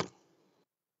absent.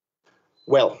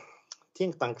 Well,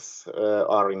 think tanks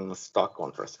are in stark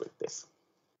contrast with this.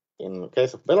 In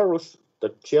case of Belarus, the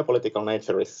geopolitical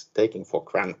nature is taken for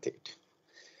granted,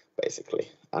 basically.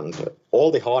 And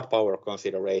all the hard power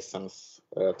considerations,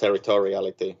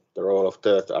 territoriality, the role of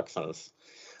third actors,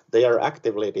 they are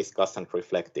actively discussed and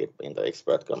reflected in the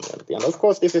expert community. And of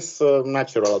course, this is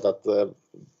natural that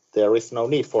there is no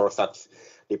need for such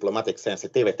diplomatic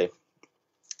sensitivity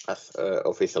as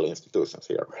official institutions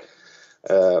here.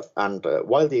 And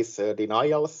while these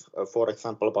denials, for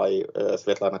example, by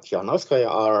Svetlana Tsikhanouskaya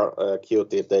are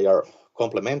quoted, they are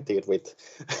complemented with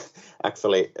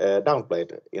actually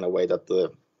downplayed in a way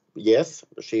that, yes,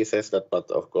 she says that,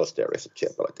 but of course there is a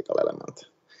geopolitical element.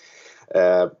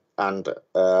 And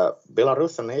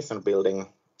Belarusian nation building,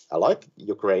 like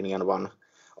Ukrainian one,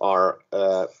 are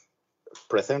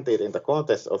presented in the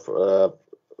context of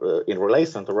in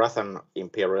relation to Russian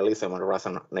imperialism and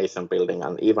Russian nation building,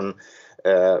 and even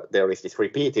there is this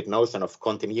repeated notion of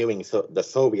continuing the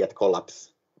Soviet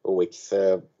collapse, which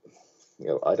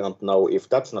I don't know if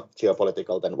that's not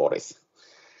geopolitical, then what is?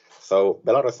 So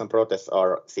Belarusian protests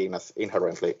are seen as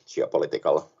inherently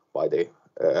geopolitical by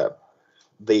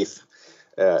these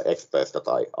experts that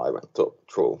I went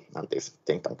through and this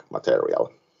think tank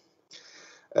material.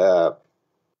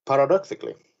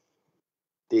 Paradoxically,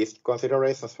 these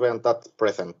considerations weren't that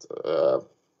present,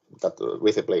 that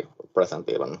visibly present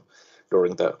even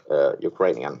during the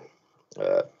Ukrainian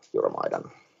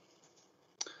Euromaidan.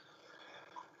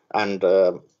 And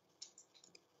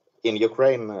in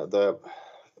Ukraine, the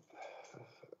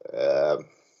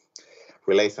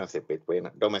relationship between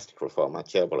domestic reform and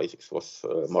geopolitics was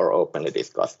more openly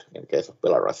discussed. In case of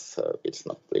Belarus, it's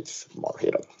not; it's more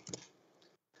hidden.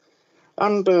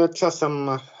 And just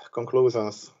some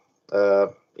conclusions.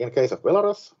 In case of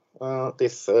Belarus,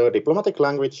 this diplomatic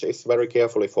language is very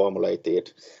carefully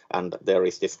formulated, and there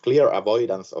is this clear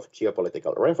avoidance of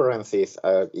geopolitical references,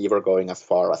 even going as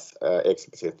far as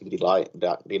explicitly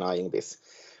denying this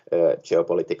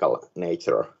geopolitical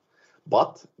nature.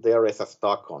 But there is a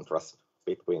stark contrast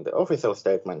between the official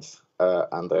statements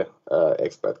and the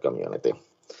expert community.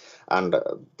 And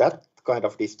that kind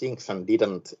of distinction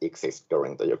didn't exist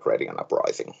during the Ukrainian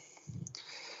uprising.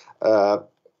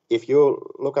 If you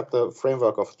look at the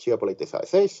framework of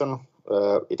geopoliticization,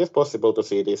 it is possible to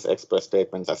see these expert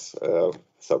statements as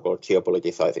so-called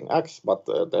geopoliticizing acts, but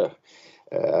the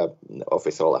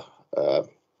officials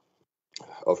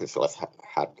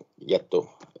had yet to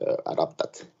adopt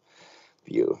that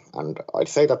view. And I'd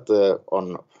say that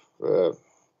on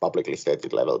publicly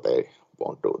stated level, they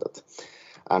won't do that.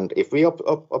 And if we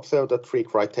observe the three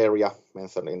criteria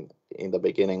mentioned in the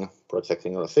beginning,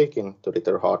 projecting or seeking to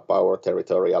deter hard power,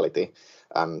 territoriality,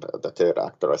 and the third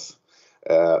actors,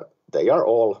 they are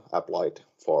all applied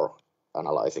for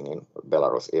analyzing in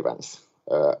Belarus events,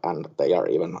 and they are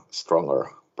even stronger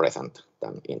present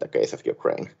than in the case of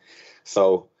Ukraine.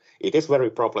 So it is very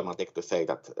problematic to say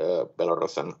that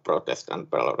Belarusian protests and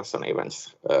Belarusian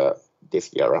events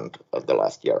this year and the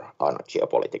last year are not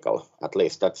geopolitical. At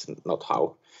least that's not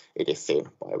how it is seen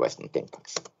by Western think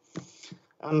tanks.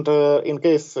 And in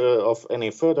case of any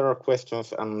further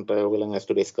questions and willingness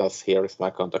to discuss, here is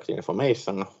my contact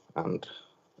information. And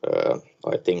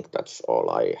I think that's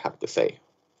all I have to say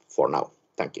for now.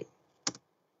 Thank you.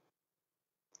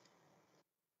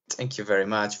 Thank you very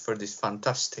much for this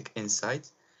fantastic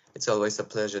insight. It's always a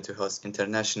pleasure to host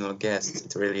international guests.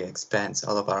 It really expands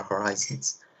all of our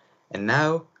horizons. And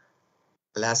now,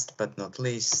 last but not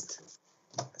least,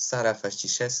 Sara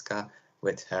Faściszewska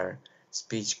with her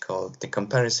speech called The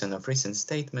Comparison of Recent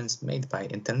Statements Made by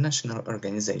International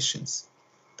Organizations.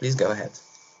 Please go ahead.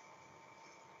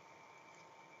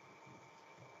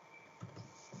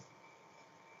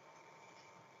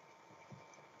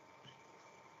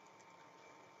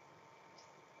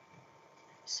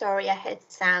 Sorry, I had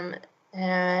some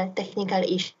technical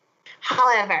issues.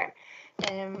 However,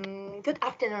 good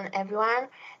afternoon, everyone.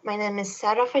 My name is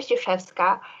Sara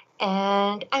Faściszewska,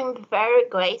 and I'm very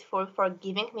grateful for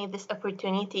giving me this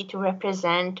opportunity to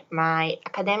represent my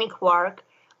academic work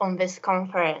on this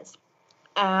conference.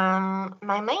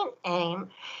 My main aim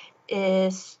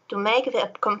is to make the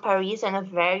comparison of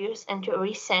various and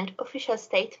recent official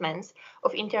statements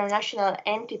of international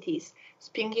entities,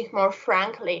 speaking more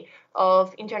frankly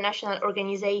of international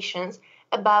organizations,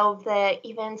 about the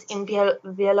events in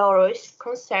Belarus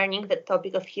concerning the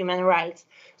topic of human rights.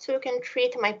 So you can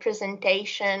treat my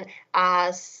presentation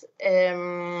as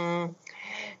an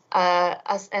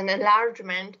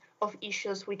enlargement of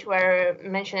issues which were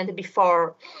mentioned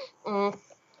before.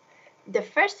 The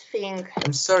first thing...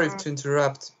 I'm sorry to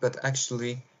interrupt, but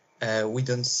actually we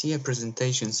don't see a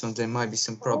presentation, so there might be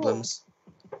some problems.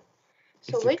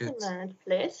 So wait a minute,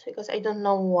 please, because I don't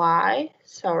know why.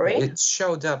 Sorry. It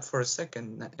showed up for a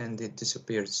second and it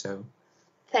disappeared, so...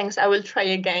 Thanks, I will try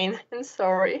again. I'm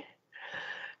sorry.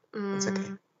 It's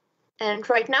okay. And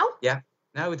right now? Yeah,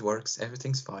 now it works.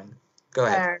 Everything's fine. Go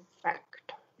ahead.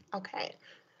 Perfect. Okay.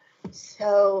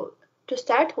 So to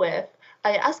start with,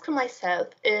 I asked myself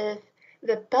if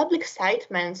the public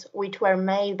statements which were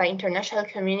made by international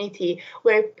community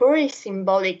were purely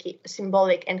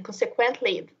symbolic and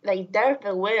consequently they dare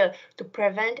the will to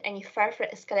prevent any further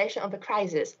escalation of the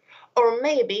crisis. Or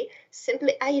maybe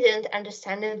simply I didn't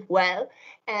understand it well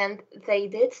and they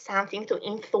did something to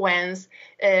influence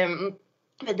the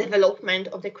development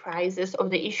of the crisis,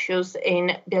 of the issues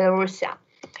in Belarus.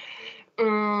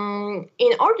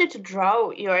 In order to draw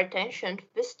your attention to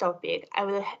this topic, I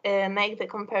will make the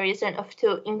comparison of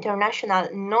two international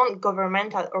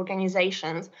non-governmental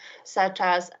organizations, such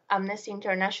as Amnesty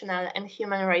International and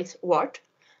Human Rights Watch.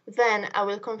 Then I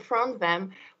will confront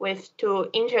them with two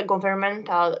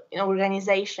intergovernmental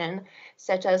organizations,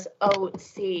 such as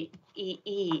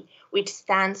OSCE, which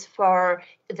stands for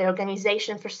the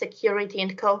Organization for Security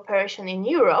and Cooperation in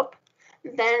Europe.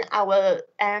 Then I will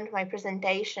end my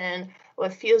presentation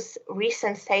with a few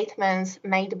recent statements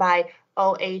made by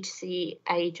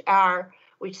OHCHR,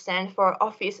 which stands for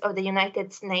Office of the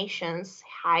United Nations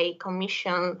High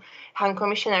Commissioner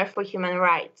for Human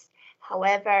Rights.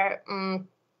 However,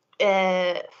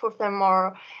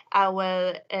 furthermore, I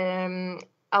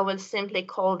will simply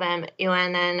call them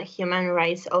UNN Human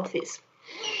Rights Office.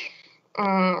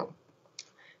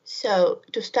 So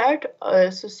to start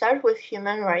with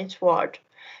Human Rights Watch,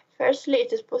 firstly,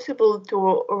 it is possible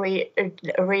to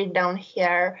read down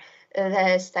here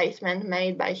the statement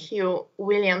made by Hugh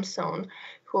Williamson,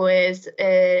 who is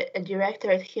a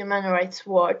director at Human Rights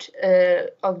Watch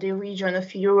of the region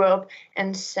of Europe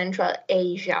and Central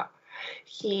Asia.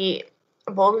 He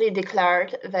boldly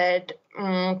declared that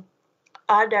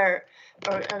other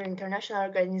international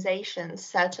organizations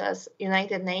such as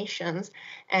United Nations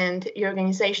and the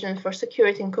Organization for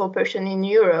Security and Cooperation in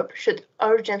Europe should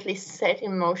urgently set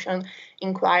in motion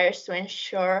inquiries to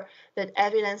ensure that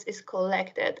evidence is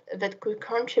collected that could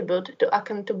contribute to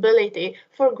accountability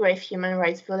for grave human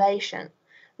rights violation.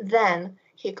 Then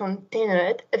he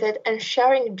continued that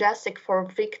ensuring justice for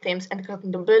victims and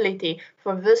accountability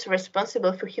for those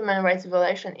responsible for human rights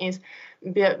violation in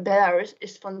Belarus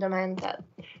is fundamental.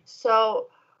 So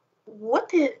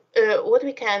what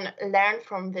we can learn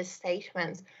from these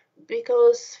statements?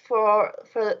 Because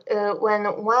when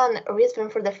one reads them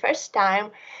for the first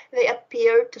time, they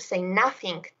appear to say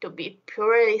nothing, to be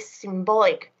purely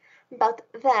symbolic. But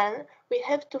then we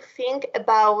have to think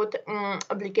about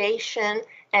obligation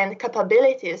and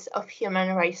capabilities of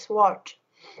Human Rights Watch.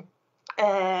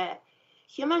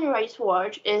 Human Rights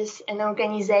Watch is an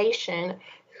organization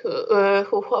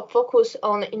who focus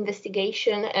on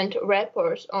investigation and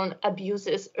reports on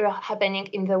abuses happening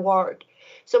in the world.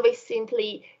 So they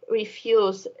simply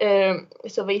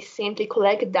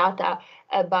collect data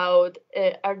about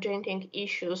urgent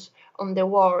issues on the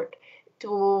world.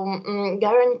 To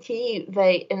guarantee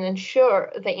and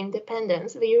ensure the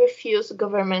independence, they refuse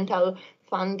governmental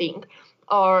funding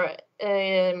or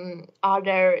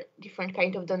other different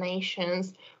kind of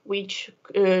donations which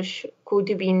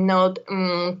could be not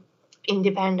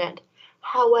independent.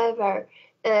 However,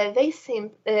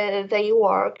 they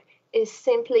work is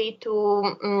simply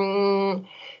to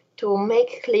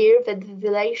make clear that the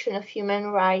violation of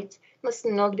human rights must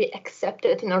not be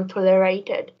accepted nor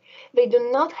tolerated. They do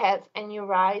not have any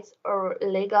rights or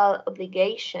legal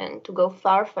obligation to go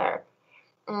further.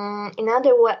 In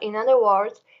other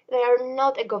words, they are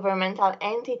not a governmental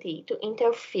entity to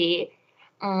interfere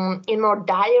in more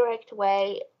direct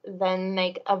way than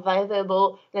make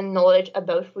available the knowledge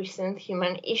about recent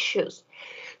human issues.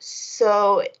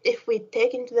 So if we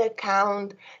take into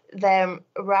account the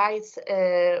rights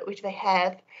which they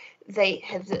have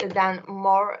done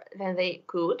more than they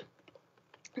could.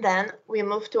 Then we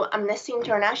move to Amnesty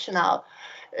International,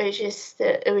 which is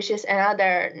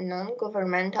another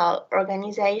non-governmental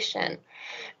organization.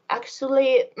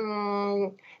 Actually,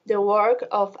 the work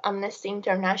of Amnesty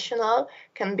International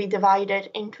can be divided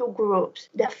in two groups.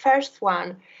 The first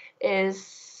one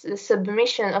is the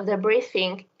submission of the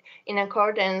briefing in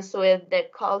accordance with the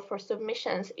call for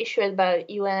submissions issued by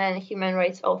UN Human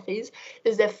Rights Office.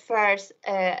 This is the first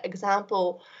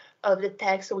example of the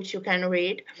text which you can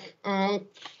read.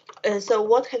 So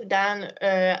what have done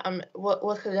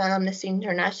Amnesty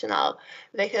International?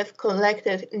 They have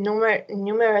collected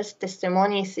numerous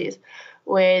testimonies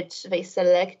which they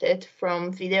selected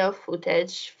from video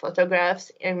footage,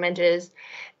 photographs, images,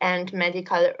 and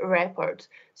medical reports.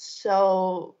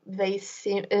 So they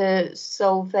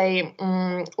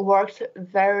worked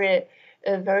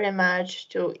very much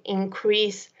to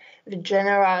increase the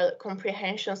general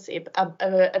comprehensionship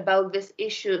about this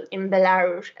issue in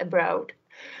Belarus abroad.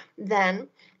 Then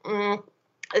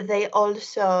they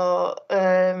also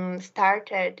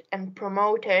started and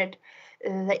promoted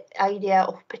the idea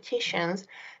of petitions,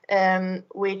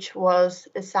 which was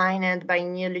signed by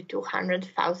nearly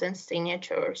 200,000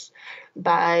 signatures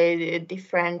by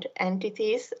different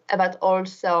entities, but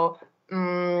also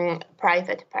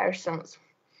private persons.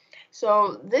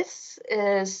 So this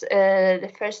is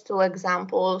the first two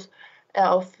examples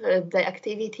of the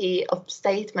activity of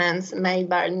statements made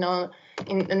by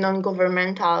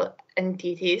non-governmental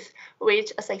entities,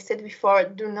 which, as I said before,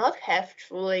 do not have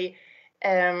truly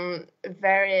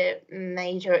very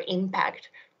major impact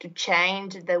to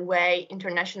change the way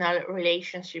international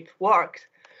relationship works.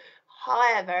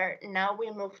 However, now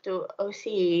we move to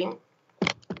OCE,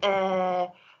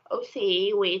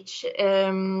 which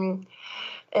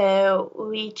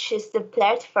is the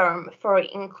platform for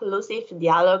inclusive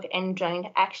dialogue and joint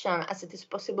action, as it is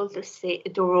possible to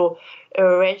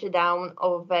reach down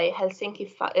of the Helsinki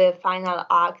Final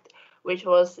Act, which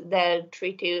was the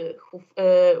treaty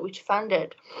which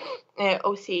funded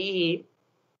OCE.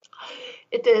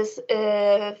 It is,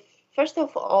 first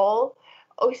of all,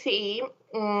 OCE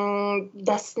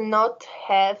does not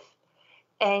have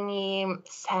any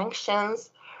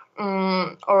sanctions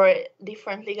or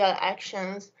different legal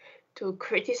actions to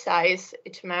criticize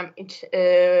its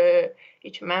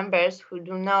members who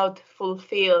do not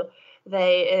fulfill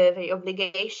the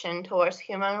obligation towards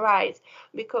human rights,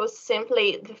 because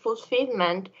simply the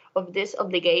fulfillment of this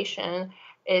obligation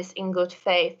is in good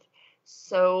faith.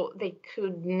 So they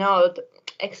could not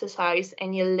exercise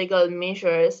any legal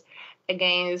measures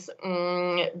against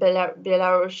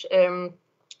Belarus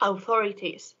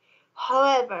authorities.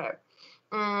 However,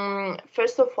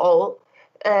 first of all,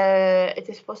 it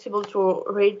is possible to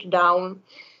read down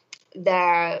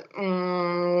the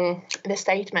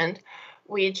statement,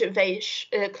 which they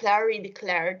clearly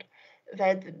declared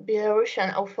that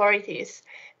Belarusian authorities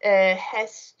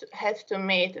have to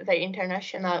meet the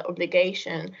international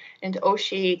obligation and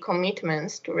OSCE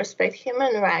commitments to respect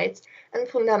human rights and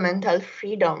fundamental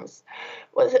freedoms.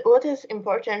 What is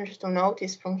important to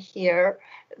notice from here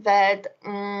that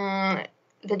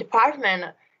the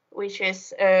department which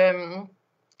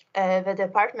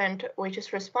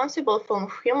is responsible for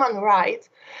human rights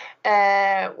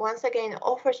once again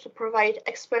offers to provide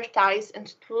expertise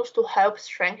and tools to help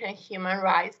strengthen human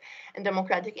rights and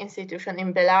democratic institutions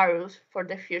in Belarus for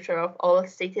the future of all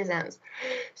citizens.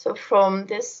 So from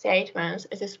these statements,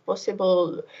 it is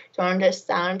possible to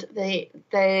understand they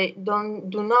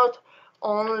do not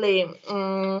only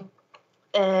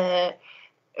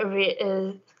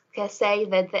say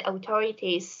that the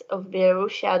authorities of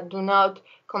Belarus do not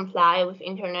comply with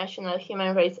international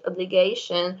human rights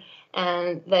obligation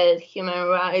and that human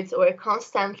rights were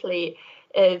constantly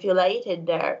violated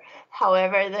there.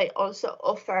 However, they also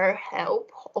offer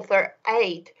help, offer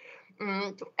aid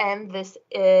to end this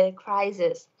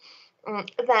crisis.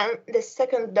 Then the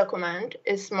second document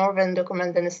is more than a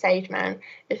document than a statement.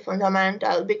 It's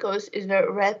fundamental because it's a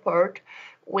report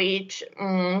which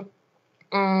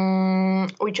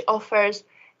offers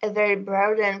a very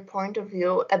broadened point of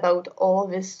view about all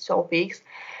these topics.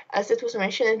 As it was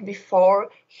mentioned before,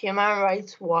 Human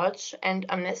Rights Watch and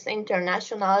Amnesty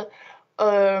International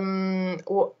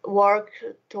work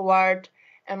toward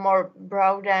a more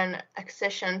broadened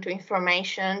accession to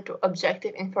information, to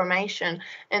objective information,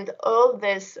 and all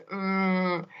this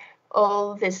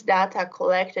data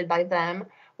collected by them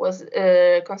was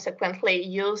consequently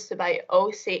used by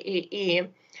OCEE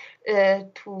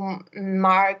to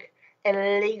mark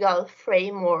a legal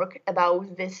framework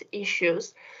about these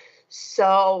issues.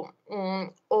 So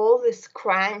all these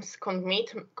crimes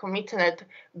committed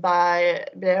by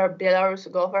the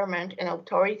Belarus government and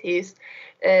authorities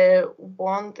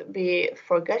won't be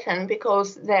forgotten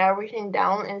because they are written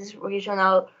down in this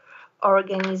regional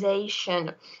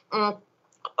organization.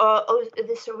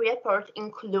 This report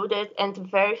included and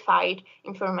verified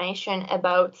information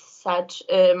about such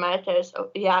matters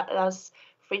as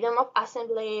freedom of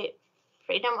assembly,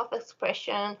 freedom of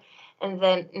expression, and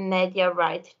the media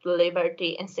right to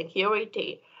liberty and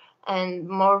security, and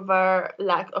moreover,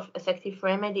 lack of effective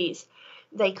remedies.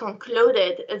 They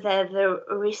concluded that the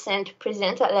recent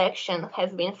president election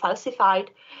have been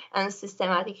falsified and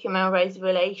systematic human rights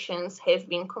violations have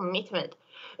been committed.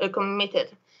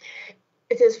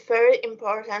 It is very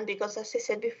important because, as I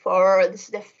said before, this is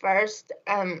the first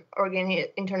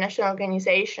international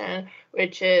organization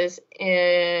which is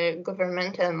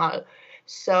governmental.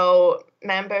 So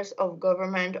members of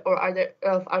government or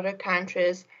other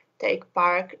countries take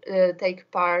part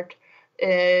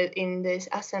in this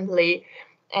assembly,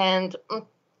 and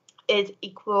it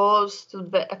equals to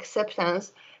the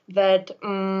acceptance that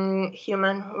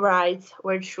human rights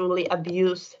were truly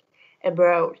abused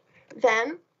abroad.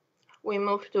 Then we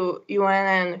move to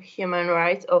UN Human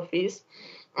Rights Office.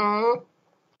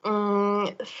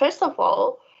 First of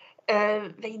all,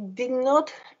 they did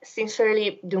not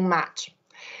sincerely do much.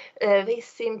 They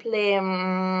simply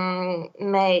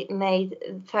made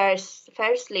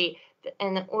firstly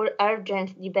an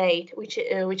urgent debate,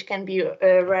 which can be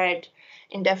read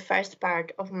in the first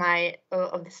part of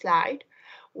the slide,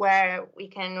 where we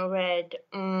can read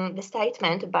the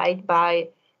statement made by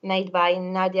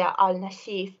Nadia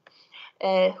Al-Nassif,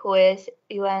 who is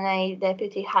UNA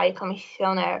Deputy High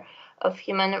Commissioner of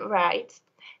Human Rights.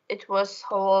 It was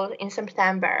held in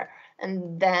September,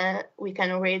 and then we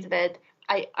can read that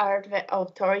I urge the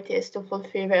authorities to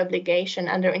fulfill their obligation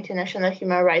under international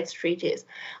human rights treaties.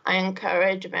 I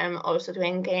encourage them also to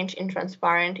engage in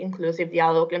transparent, inclusive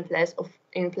dialogue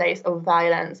in place of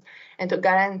violence, and to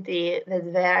guarantee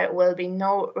that there will be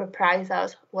no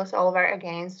reprisals whatsoever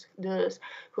against those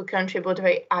who contribute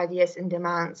their ideas and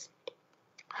demands.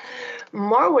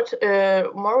 More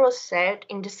was said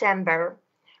in December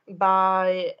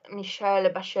by Michelle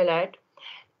Bachelet,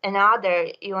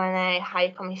 another UNA High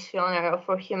Commissioner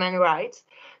for Human Rights,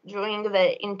 during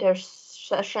the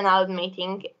intersessional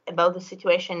meeting about the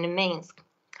situation in Minsk.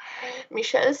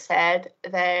 Michelle said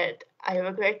that I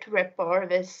regret to report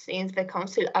that since the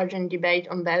Council urgent debate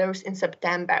on Belarus in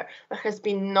September, there has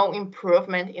been no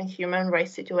improvement in human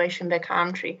rights situation in the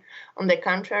country. On the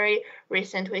contrary,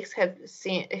 recent weeks have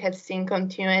seen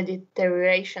continued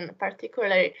deterioration,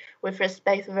 particularly with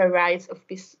respect to the rights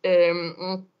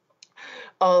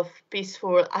of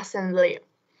peaceful assembly.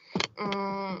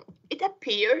 It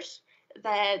appears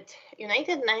that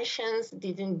United Nations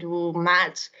didn't do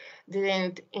much,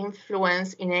 didn't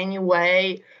influence in any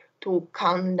way to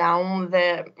calm down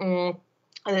the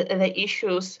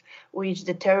issues which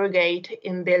deteriorate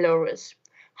in Belarus.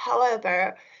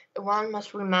 However, one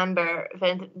must remember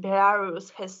that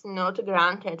Belarus has not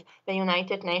granted the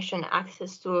United Nations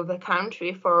access to the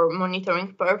country for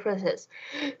monitoring purposes.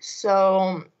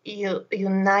 So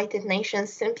United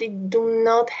Nations simply do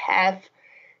not have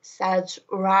such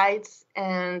rights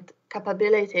and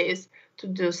capabilities to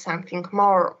do something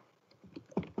more.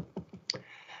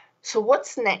 So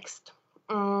what's next?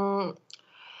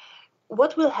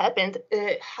 What will happen?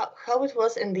 How it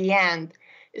was in the end?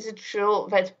 Is it true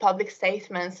that public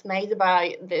statements made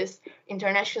by these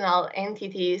international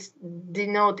entities did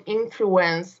not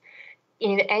influence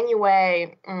in any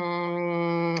way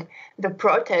the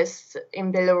protests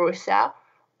in Belarus,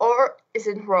 or is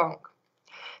it wrong?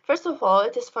 First of all,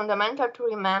 it is fundamental to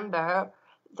remember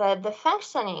that the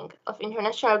functioning of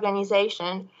international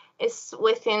organization is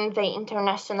within the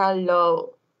international law,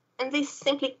 and they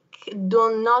simply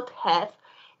do not have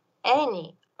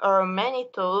any or many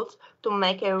tools to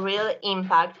make a real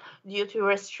impact due to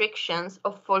restrictions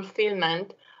of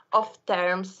fulfillment of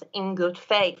terms in good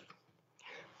faith.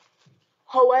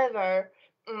 However,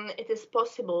 it is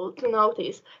possible to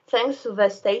notice, thanks to the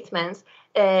statements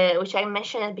which I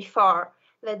mentioned before,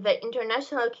 that the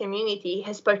international community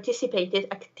has participated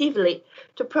actively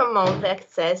to promote the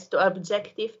access to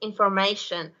objective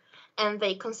information, and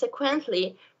they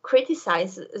consequently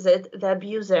criticized the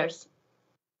abusers.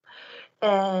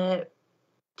 To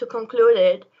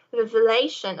conclude, the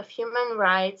violation of human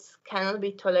rights cannot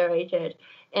be tolerated,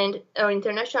 and our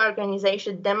international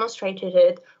organization demonstrated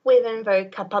it within their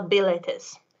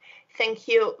capabilities. Thank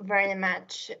you very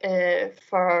much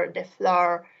for the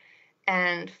floor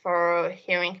and for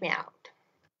hearing me out.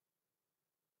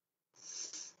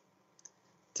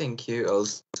 Thank you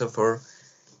also for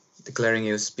declaring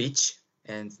your speech.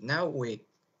 And now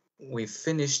we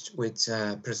finished with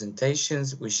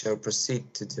presentations. We shall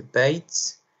proceed to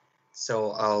debates.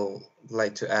 So I'll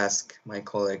like to ask my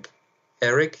colleague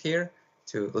Eric here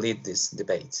to lead this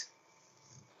debate.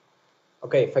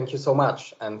 Okay, thank you so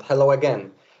much, and hello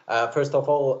again. First of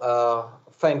all,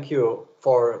 thank you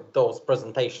for those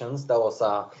presentations. That was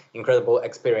an incredible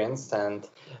experience, and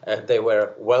they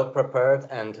were well prepared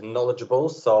and knowledgeable.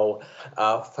 So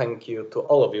thank you to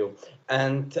all of you.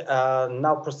 And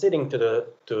now proceeding to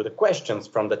the questions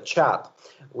from the chat,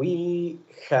 we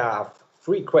have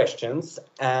 3 questions,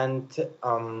 and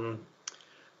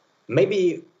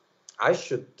maybe I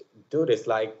should do this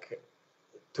like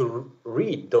to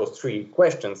read those 3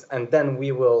 questions, and then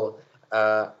we will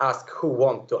ask who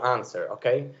want to answer.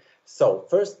 Okay. So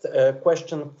first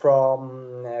question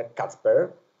from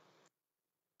Kacper.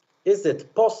 Is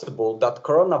it possible that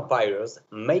coronavirus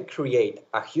may create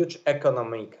a huge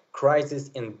economic crisis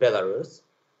in Belarus?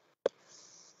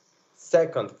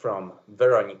 Second from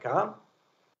Veronica.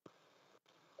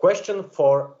 Question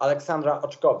for Aleksandra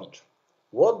Oczkowicz.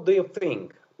 What do you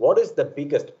think? What is the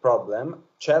biggest problem,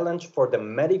 challenge for the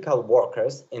medical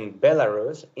workers in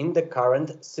Belarus in the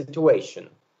current situation?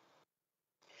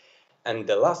 And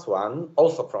the last one,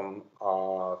 also from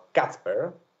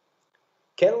Kacper.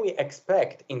 Can we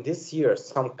expect in this year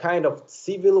some kind of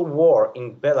civil war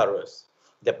in Belarus?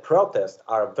 The protests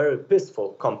are very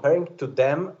peaceful comparing to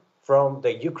them from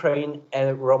the Ukraine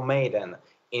Euromaidan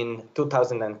in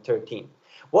 2013.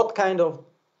 What kind of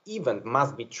event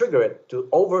must be triggered to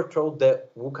overthrow the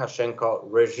Lukashenko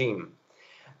regime?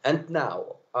 And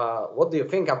now, what do you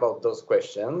think about those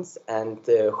questions, and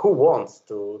who wants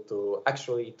to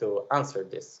actually answer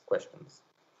these questions?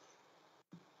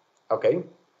 Okay.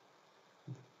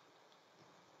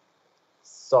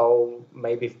 So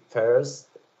maybe first.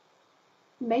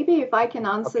 Maybe if I can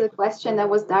answer the question that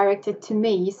was directed to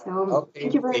me. So okay,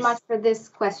 thank you very much for this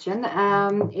question.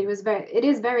 It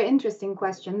is very interesting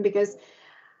question because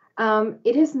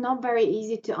it is not very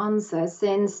easy to answer,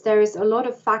 since there is a lot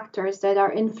of factors that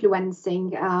are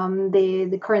influencing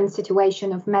the current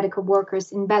situation of medical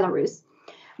workers in Belarus.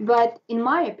 But in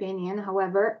my opinion,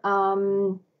 however,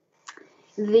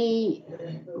 the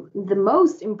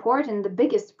most important, the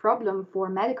biggest problem for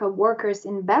medical workers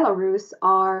in Belarus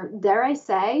are, dare I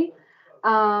say,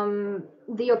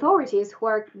 the authorities who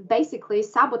are basically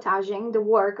sabotaging the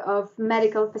work of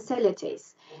medical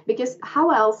facilities. Because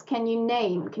how else can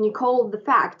you call the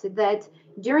fact that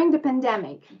during the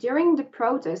pandemic, during the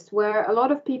protest where a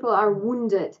lot of people are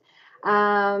wounded,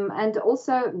 and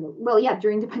also, well, yeah,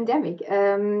 during the pandemic,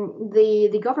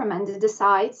 the government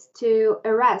decides to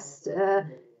arrest a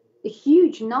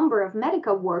huge number of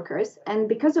medical workers, and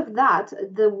because of that,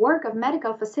 the work of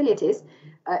medical facilities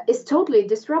is totally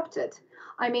disrupted.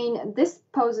 I mean, this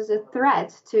poses a threat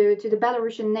to the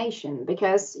Belarusian nation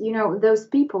because, you know, those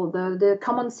people, the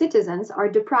common citizens, are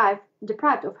deprived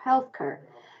of healthcare.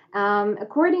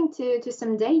 According to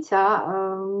some data,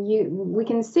 we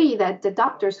can see that the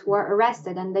doctors who are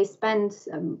arrested and they spend,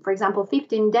 for example,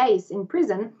 15 days in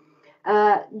prison,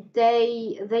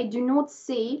 they do not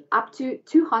see up to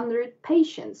 200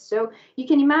 patients. So you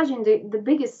can imagine the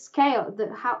biggest scale,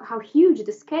 how huge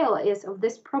the scale is of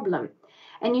this problem.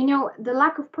 And, you know, the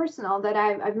lack of personnel that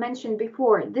I've mentioned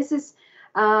before, this is,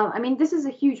 this is a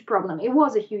huge problem. It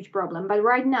was a huge problem. But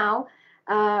right now,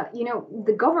 you know,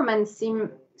 the government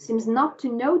seems not to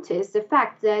notice the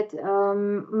fact that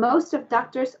most of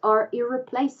doctors are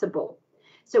irreplaceable.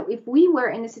 So if we were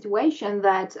in a situation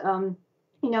that,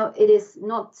 you know, it is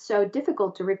not so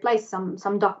difficult to replace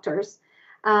some doctors,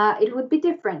 it would be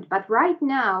different. But right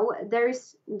now,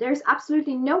 there's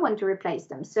absolutely no one to replace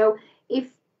them. So if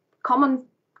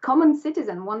common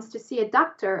citizen wants to see a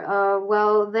doctor,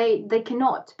 well, they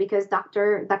cannot, because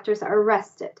doctors are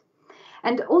arrested.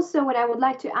 And also what I would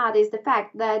like to add is the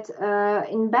fact that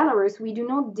in Belarus, we do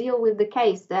not deal with the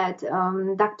case that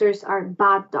doctors are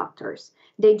bad doctors.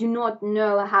 They do not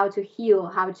know how to heal,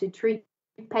 how to treat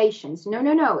patients.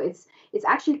 No. It's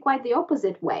actually quite the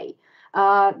opposite way.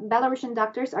 Belarusian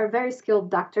doctors are very skilled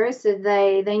doctors.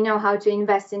 They know how to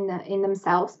invest in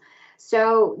themselves.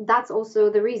 So that's also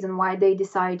the reason why they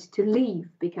decide to leave,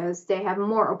 because they have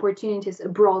more opportunities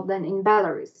abroad than in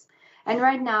Belarus. And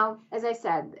right now, as I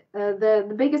said,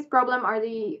 the biggest problem are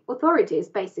the authorities,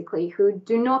 basically, who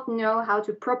do not know how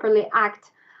to properly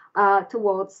act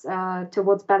towards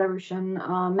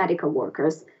Belarusian medical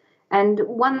workers. And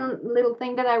one little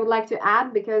thing that I would like to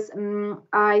add, because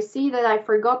I see that I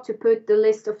forgot to put the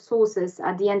list of sources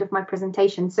at the end of my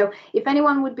presentation. So if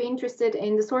anyone would be interested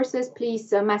in the sources,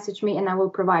 please message me and I will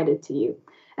provide it to you.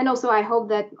 And also, I hope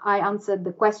that I answered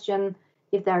the question.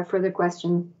 If there are further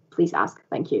questions, please ask.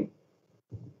 Thank you.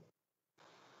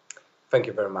 Thank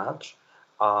you very much.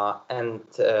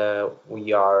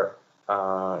 We are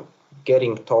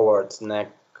getting towards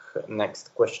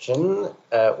next question,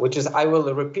 which is, I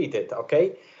will repeat it,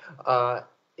 okay?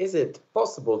 Is it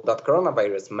possible that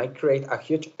coronavirus may create a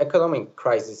huge economic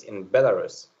crisis in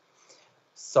Belarus?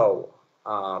 So,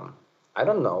 I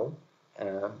don't know.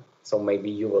 So maybe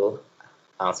you will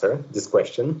answer this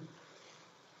question.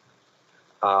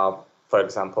 For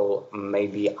example,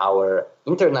 maybe our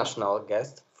international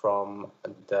guest from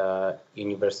the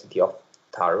University of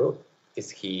Taru, is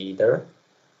he there?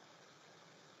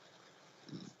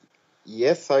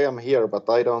 Yes, I am here, but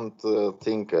I don't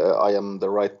think I am the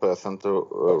right person to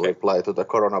reply to the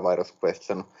coronavirus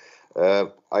question.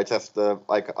 I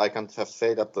can just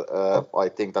say that I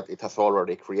think that it has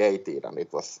already created, and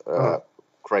it was a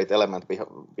great element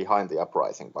behind the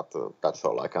uprising, but that's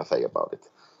all I can say about it.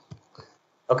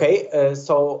 Okay,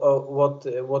 so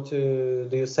what do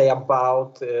you say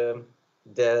about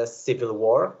the civil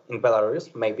war in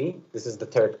Belarus? Maybe this is the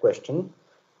third question.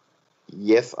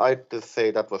 Yes, I'd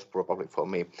say that was probably for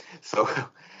me. So,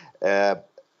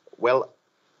 well,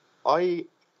 I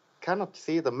cannot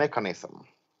see the mechanism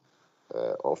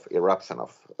of eruption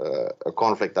of a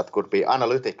conflict that could be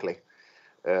analytically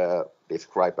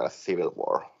described as civil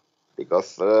war,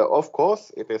 because of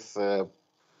course it is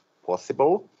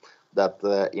possible that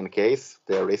in case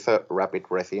there is a rapid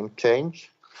regime change,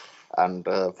 and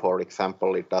for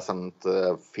example, it doesn't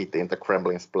fit in the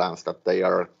Kremlin's plans that they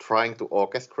are trying to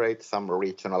orchestrate some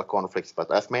regional conflicts. But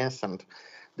as mentioned,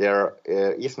 there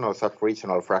is no such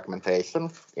regional fragmentation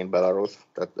in Belarus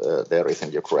that there is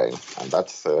in Ukraine, and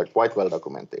that's quite well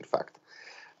documented fact.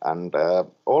 And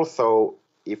also,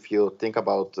 if you think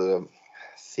about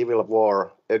civil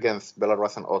war against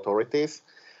Belarusian authorities,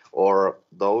 or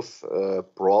those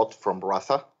brought from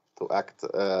Russia to act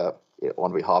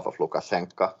on behalf of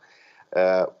Lukashenko,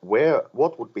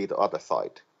 what would be the other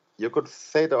side? You could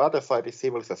say the other side is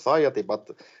civil society, but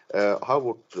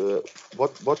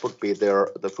what would be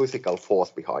the physical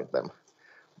force behind them?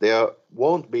 There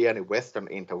won't be any Western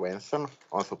intervention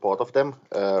on support of them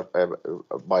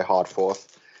by hard force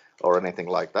or anything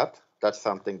like that. That's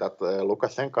something that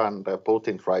Lukashenko and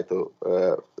Putin try to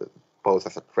pose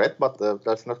as a threat, but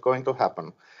that's not going to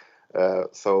happen.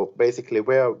 So basically,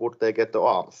 where would they get the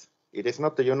arms? It is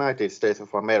not the United States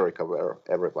of America where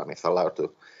everyone is allowed to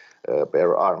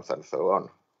bear arms and so on.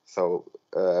 So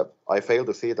I fail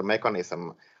to see the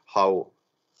mechanism how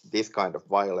this kind of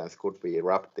violence could be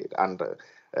erupted. And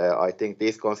I think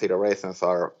these considerations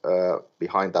are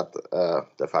behind that,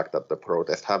 the fact that the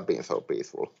protests have been so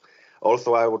peaceful.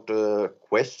 Also, I would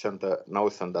question the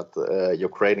notion that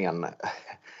Ukrainian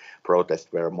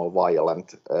protests were more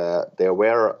violent. There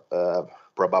were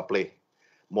probably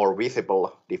more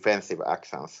visible defensive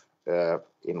actions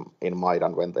in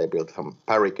Maidan when they built some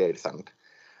barricades, and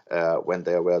when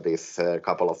there were these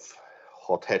couple of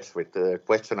hotheads with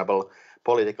questionable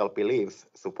political beliefs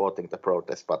supporting the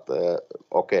protest. But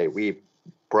okay, we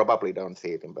probably don't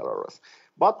see it in Belarus.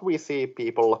 But we see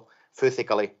people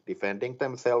physically defending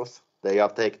themselves. They are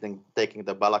taking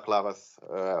the balaclavas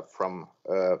from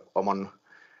OMON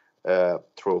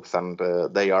troops, and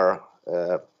they are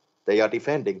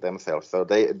defending themselves. So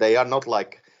they are not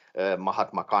like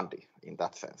Mahatma Gandhi in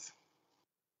that sense.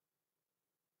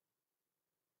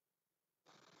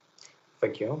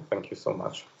 Thank you so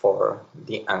much for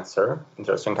the answer,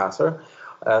 interesting answer.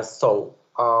 So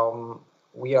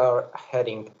we are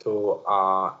heading to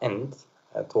end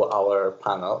to our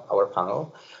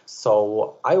panel.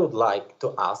 So I would like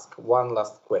to ask one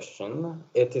last question.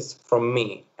 It is from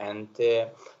me, and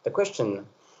the question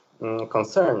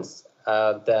concerns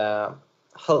the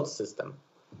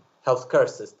healthcare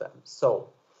system. So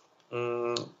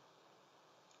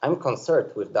I'm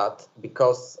concerned with that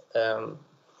because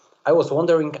I was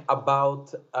wondering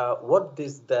about what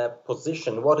is the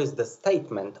position, what is the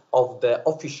statement of the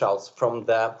officials from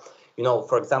the,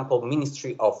 for example,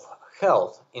 Ministry of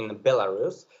Health in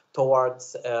Belarus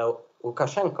towards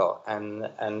Lukashenko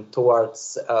and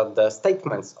towards the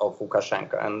statements of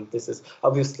Lukashenko. And this is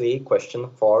obviously a question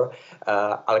for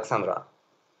Alexandra.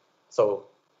 So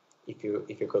if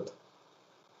you could.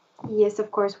 Yes, of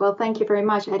course. Well, thank you very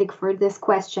much, Eric, for this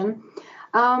question.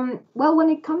 Well, when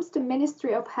it comes to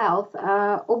Ministry of Health,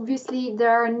 obviously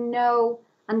there are no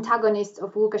antagonists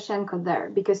of Lukashenko there,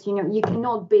 because you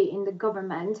cannot be in the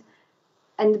government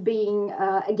and being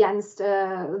against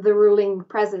the ruling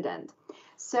president.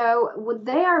 So what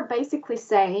they are basically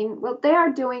saying, well, they are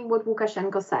doing what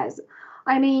Lukashenko says.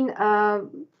 I mean,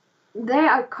 they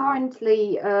are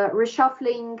currently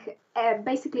reshuffling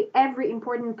basically every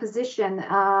important position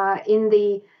in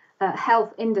the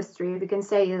health industry, if you can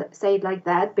say it like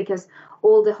that, because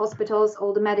all the hospitals,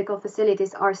 all the medical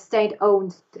facilities are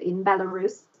state-owned in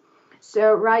Belarus.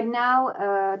 So right now,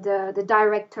 the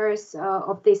directors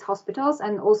of these hospitals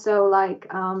and also like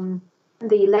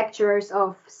the lecturers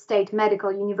of state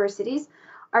medical universities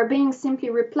are being simply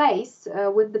replaced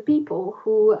with the people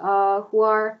who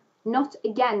are not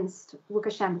against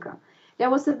Lukashenko. There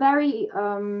was a very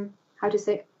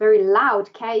very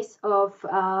loud case of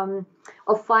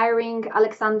firing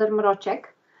Alexander Mroczek,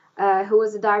 who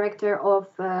was the director of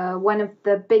one of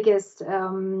the biggest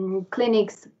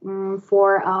clinics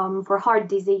for heart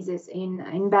diseases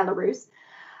in Belarus.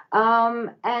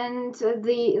 And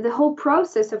the whole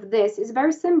process of this is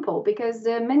very simple, because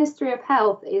the Ministry of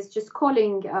Health is just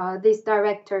calling these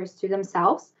directors to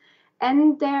themselves,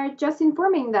 and they're just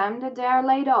informing them that they are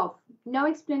laid off. No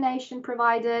explanation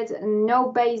provided,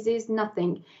 no basis,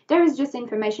 nothing. There is just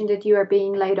information that you are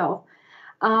being laid off.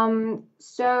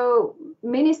 So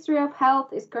Ministry of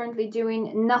Health is currently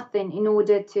doing nothing in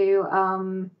order to,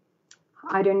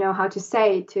 I don't know how to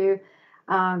say, to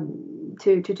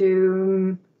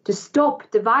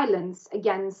stop the violence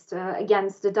against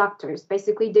the doctors.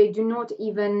 Basically, they do not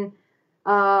even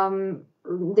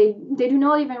they do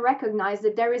not even recognize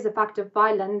that there is a fact of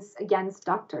violence against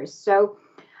doctors. So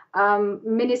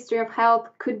Ministry of Health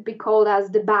could be called as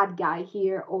the bad guy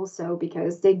here also,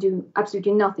 because they do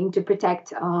absolutely nothing to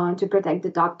protect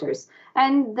the doctors,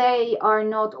 and they are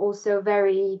not also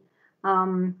they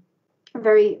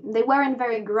weren't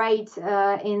very great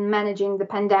in managing the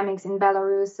pandemics in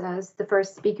Belarus, as the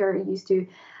first speaker used to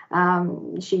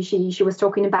she was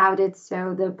talking about it.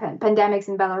 So the pandemics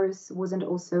in Belarus wasn't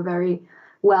also very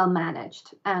well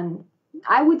managed, and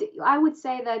I would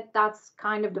say that that's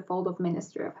kind of the fault of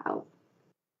Ministry of Health.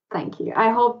 Thank you. I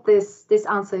hope this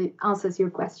answers your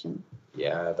question.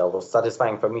 Yeah, that was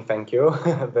satisfying for me. Thank you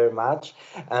very much.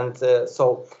 And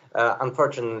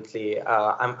unfortunately,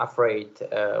 I'm afraid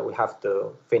we have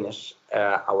to finish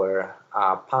our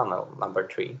panel number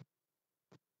 3.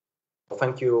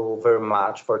 Thank you very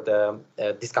much for the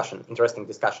discussion, interesting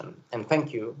discussion, and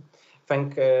thank you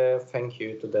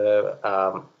to the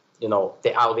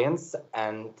the audience,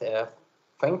 and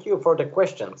thank you for the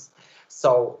questions.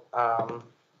 So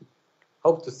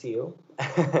hope to see you.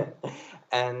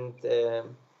 And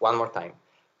one more time,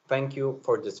 thank you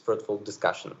for this fruitful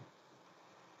discussion.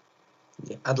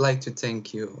 Yeah, I'd like to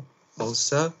thank you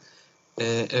also,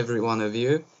 every one of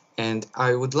you. And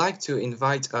I would like to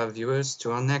invite our viewers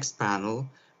to our next panel,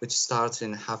 which starts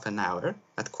in half an hour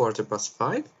at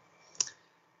 5:15.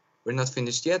 We're not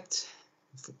finished yet.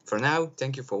 For now,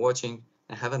 thank you for watching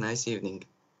and have a nice evening.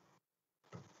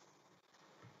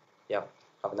 Yeah,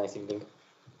 have a nice evening.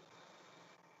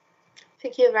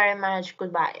 Thank you very much.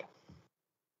 Goodbye.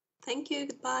 Thank you.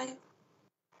 Goodbye.